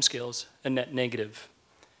certain timescales, a net negative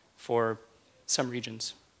for some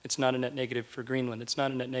regions. It's not a net negative for Greenland. It's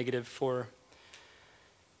not a net negative for,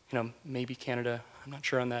 maybe Canada. I'm not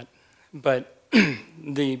sure on that. But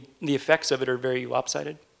the effects of it are very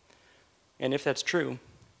lopsided. And if that's true,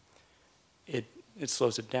 it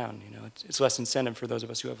slows it down. It's less incentive for those of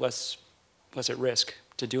us who have less at risk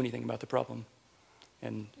to do anything about the problem.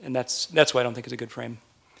 And that's why I don't think it's a good frame,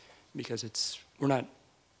 because if we're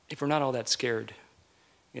not all that scared,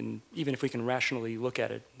 and even if we can rationally look at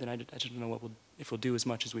it, then I just don't know if we'll do as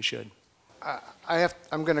much as we should.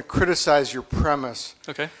 I'm going to criticize your premise.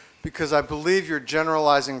 Okay. Because I believe you're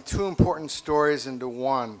generalizing two important stories into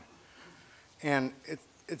one, and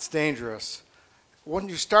it's dangerous. When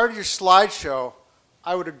you started your slideshow,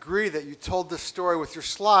 I would agree that you told this story with your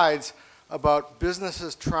slides about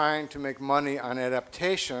businesses trying to make money on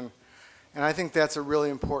adaptation, and I think that's a really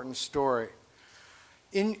important story.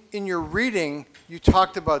 In your reading, you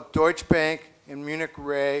talked about Deutsche Bank and Munich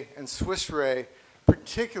Re and Swiss Re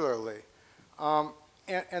particularly.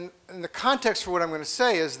 And the context for what I'm going to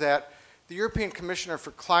say is that the European Commissioner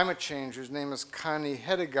for Climate Change, whose name is Connie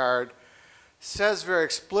Hedegaard, says very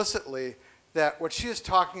explicitly that what she is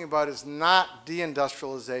talking about is not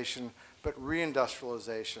deindustrialization, but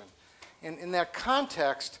reindustrialization. And in that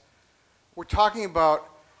context, we're talking about,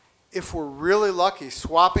 if we're really lucky,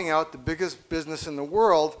 swapping out the biggest business in the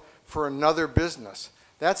world for another business.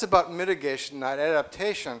 That's about mitigation, not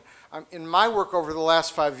adaptation. In my work over the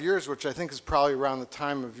last 5 years, which I think is probably around the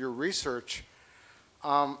time of your research,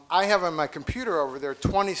 I have on my computer over there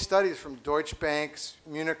 20 studies from Deutsche Bank,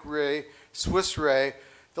 Munich Re, Swiss Re,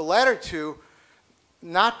 the latter two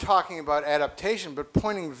not talking about adaptation, but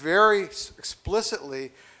pointing very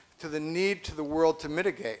explicitly to the need to the world to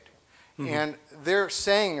mitigate. Mm-hmm. And they're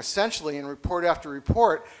saying essentially in report after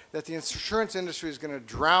report that the insurance industry is going to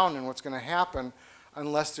drown in what's going to happen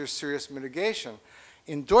unless there's serious mitigation.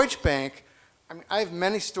 In Deutsche Bank, I have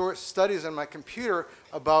many studies on my computer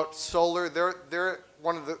about solar.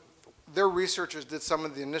 Their researchers did some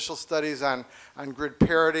of the initial studies on grid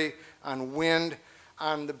parity, on wind,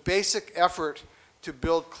 on the basic effort to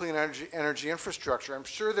build clean energy infrastructure. I'm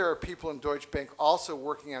sure there are people in Deutsche Bank also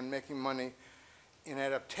working on making money in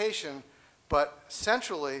adaptation, but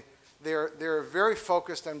centrally they're very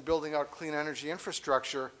focused on building out clean energy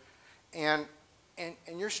infrastructure, and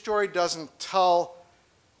your story doesn't tell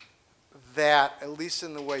that, at least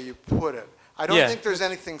in the way you put it. I don't think there's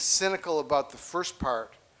anything cynical about the first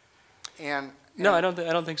part. No, I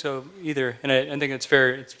don't think so either. And I think it's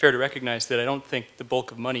fair to recognize that I don't think the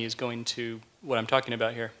bulk of money is going to what I'm talking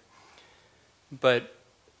about here. But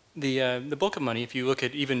the bulk of money, if you look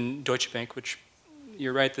at even Deutsche Bank, which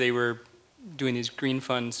you're right, they were doing these green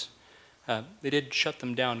funds, they did shut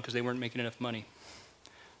them down because they weren't making enough money.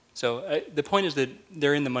 So the point is that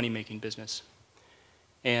they're in the money-making business.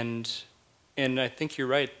 And I think you're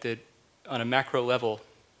right that on a macro level,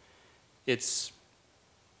 it's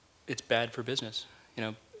bad for business.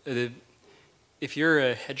 If you're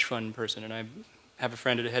a hedge fund person, and I have a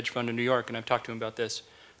friend at a hedge fund in New York, and I've talked to him about this,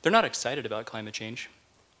 they're not excited about climate change.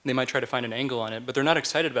 They might try to find an angle on it, but they're not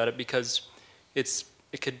excited about it because it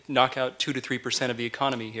could knock out 2 to 3% of the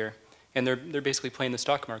economy here, and they're basically playing the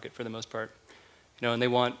stock market for the most part. And they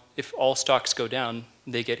want, if all stocks go down,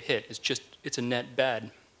 they get hit. It's a net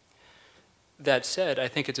bad. That said, I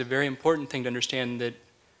think it's a very important thing to understand that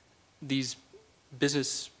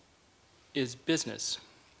business is business.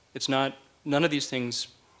 None of these things,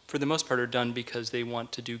 for the most part, are done because they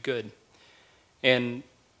want to do good. And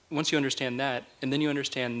once you understand that, and then you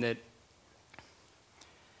understand that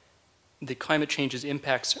the climate change's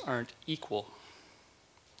impacts aren't equal,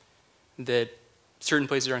 that certain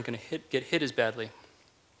places aren't going to get hit as badly,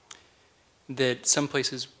 that some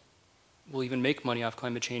places will even make money off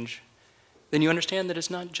climate change, then you understand that it's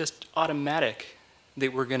not just automatic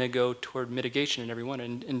that we're going to go toward mitigation in every one.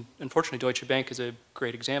 And unfortunately, Deutsche Bank is a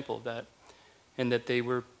great example of that, and that they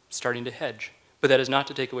were starting to hedge. But that is not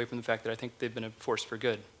to take away from the fact that I think they've been a force for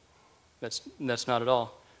good. That's not at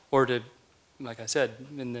all. Or to, like I said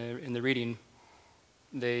in the reading,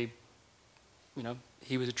 he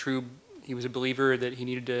was a believer that he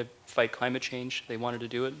needed to fight climate change. They wanted to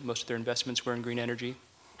do it. Most of their investments were in green energy.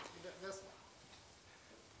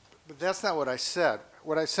 But that's not what I said.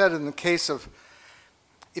 What I said in the case of,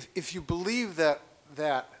 if you believe that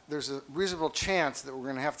there's a reasonable chance that we're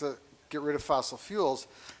going to have to get rid of fossil fuels,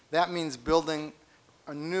 that means building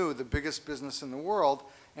anew the biggest business in the world,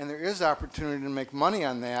 and there is opportunity to make money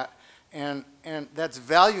on that, and that's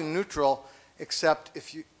value neutral, except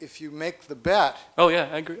if you make the bet. Oh yeah,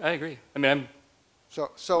 I agree. I mean,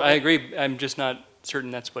 I agree. I'm just not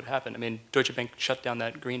certain that's what happened. I mean, Deutsche Bank shut down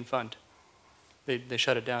that green fund. They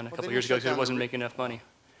shut it down a couple of years ago because it wasn't making enough money.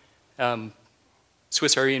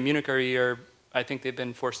 Swiss Re and Munich Re I think they've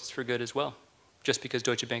been forces for good as well. Just because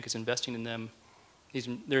Deutsche Bank is investing in them,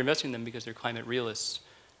 they're investing in them because they're climate realists.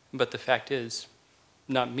 But the fact is,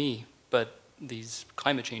 not me, but these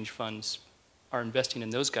climate change funds are investing in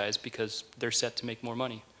those guys because they're set to make more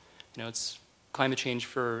money. It's climate change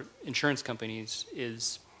for insurance companies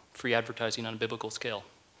is free advertising on a biblical scale.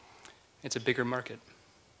 It's a bigger market.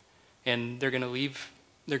 And they're going to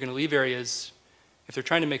leave areas, if they're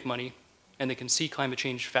trying to make money and they can see climate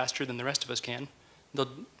change faster than the rest of us can,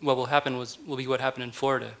 what will happen will be what happened in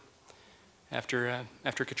Florida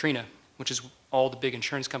after Katrina, which is all the big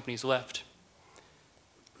insurance companies left.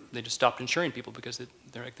 They just stopped insuring people because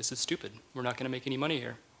they're like, this is stupid. We're not going to make any money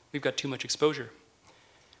here. We've got too much exposure.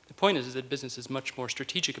 The point is that business is much more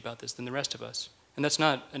strategic about this than the rest of us. And that's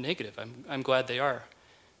not a negative. I'm glad they are.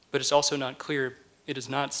 But it's also not clear. It is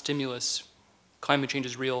not stimulus. Climate change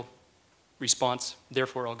is real. Response,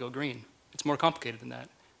 therefore I'll go green. It's more complicated than that.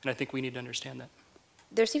 And I think we need to understand that.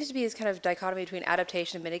 There seems to be this kind of dichotomy between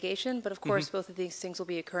adaptation and mitigation, but of course both of these things will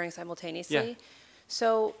be occurring simultaneously. Yeah.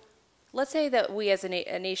 So let's say that we as a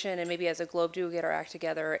nation and maybe as a globe do get our act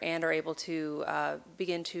together and are able to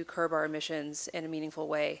begin to curb our emissions in a meaningful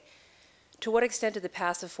way. To what extent do the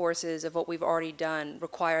passive forces of what we've already done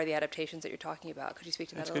require the adaptations that you're talking about? Could you speak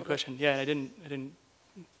to that a little bit? That's a good question. Yeah, and I didn't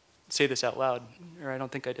say this out loud, or I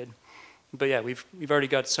don't think I did. But yeah, we've already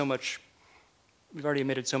got so much. We've already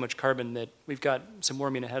emitted so much carbon that we've got some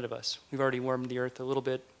warming ahead of us. We've already warmed the Earth a little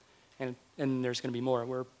bit, and there's going to be more.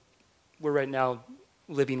 We're right now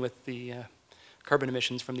living with the carbon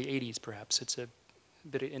emissions from the 80s, perhaps. It's a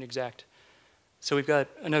bit inexact. So we've got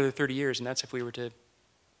another 30 years, and that's if we were to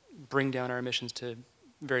bring down our emissions to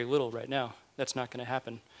very little right now. That's not going to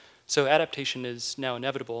happen. So adaptation is now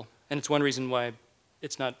inevitable, and it's one reason why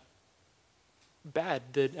it's not bad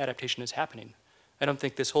that adaptation is happening. I don't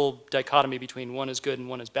think this whole dichotomy between one is good and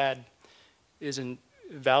one is bad isn't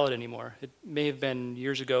valid anymore. It may have been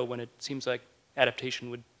years ago when it seems like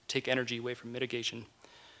adaptation would take energy away from mitigation.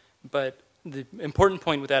 But the important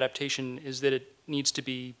point with adaptation is that it needs to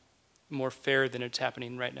be more fair than it's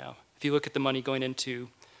happening right now. If you look at the money going into,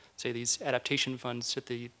 say, these adaptation funds that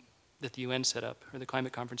the UN set up, or the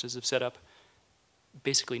climate conferences have set up,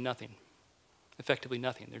 basically nothing, effectively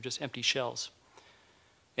nothing. They're just empty shells.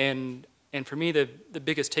 And for me, the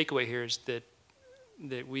biggest takeaway here is that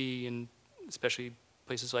we, and especially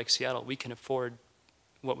places like Seattle, we can afford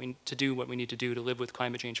what we need to do to live with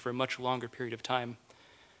climate change for a much longer period of time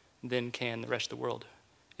than can the rest of the world.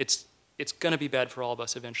 It's going to be bad for all of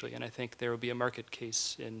us eventually, and I think there will be a market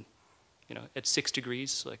case at 6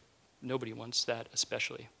 degrees, like nobody wants that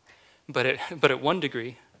especially. But at 1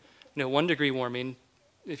 degree, 1 degree warming,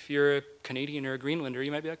 if you're a Canadian or a Greenlander,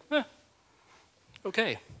 you might be like,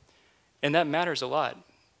 okay. And that matters a lot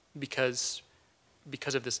because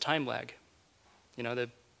because of this time lag. You know,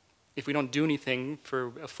 if we don't do anything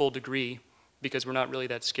for a full degree because we're not really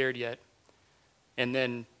that scared yet, and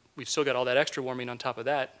then we've still got all that extra warming on top of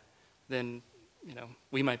that, then, you know,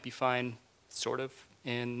 we might be fine, sort of,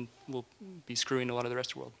 and we'll be screwing a lot of the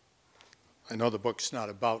rest of the world. I know the book's not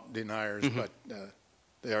about deniers, but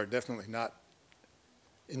they are definitely not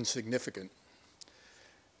insignificant.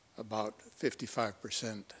 About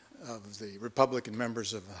 55% of the Republican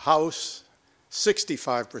members of the House,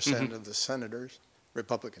 65% of the senators,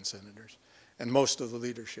 Republican senators, and most of the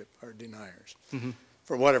leadership are deniers.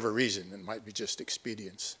 For whatever reason, it might be just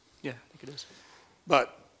expedience. Yeah, I think it is.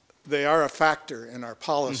 But they are a factor in our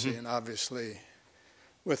policy, and obviously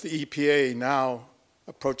with the EPA now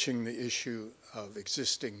approaching the issue of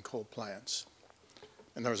existing coal plants,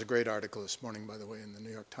 and there was a great article this morning, by the way, in the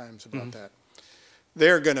New York Times about that.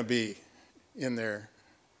 They're going to be in there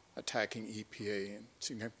attacking EPA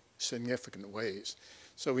in significant ways.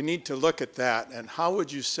 So we need to look at that, and how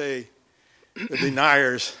would you say the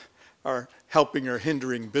deniers are helping or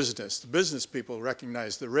hindering business? The business people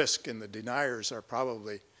recognize the risk, and the deniers are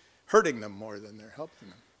probably hurting them more than they're helping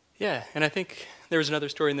them. Yeah, and I think there was another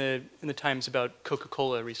story in the Times about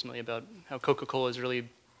Coca-Cola recently, about how Coca-Cola is really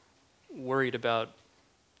worried about,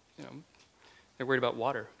 you know, they're worried about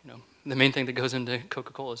water. You know, the main thing that goes into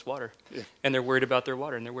Coca-Cola is water, and they're worried about their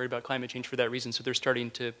water, and they're worried about climate change for that reason. So they're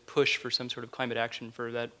starting to push for some sort of climate action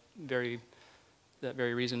for that very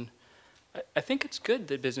reason. I think it's good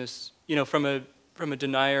that business, you know, from a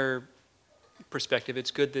denier perspective,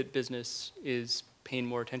 it's good that business is paying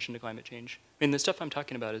more attention to climate change. I mean, the stuff I'm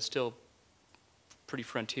talking about is still pretty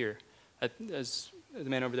frontier. As the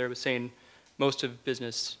man over there was saying, most of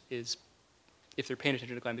business is, if they're paying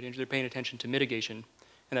attention to climate change, they're paying attention to mitigation,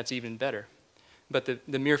 and that's even better. But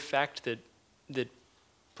the mere fact that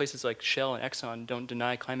places like Shell and Exxon don't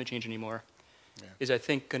deny climate change anymore is, I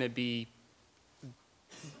think, going to be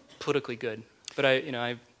politically good. But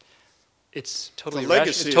it's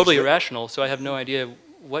totally irrational. So I have no idea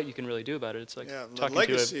what you can really do about it. It's like the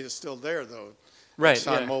legacy is still there, though. Right.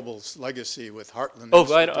 ExxonMobil's legacy with Heartland.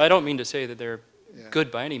 Oh, I don't mean to say that they're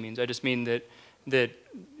good by any means. I just mean that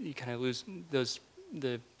you kind of lose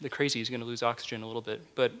the crazy is going to lose oxygen a little bit.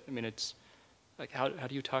 But I mean, it's like how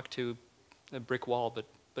do you talk to a brick wall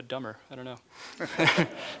but dumber? I don't know.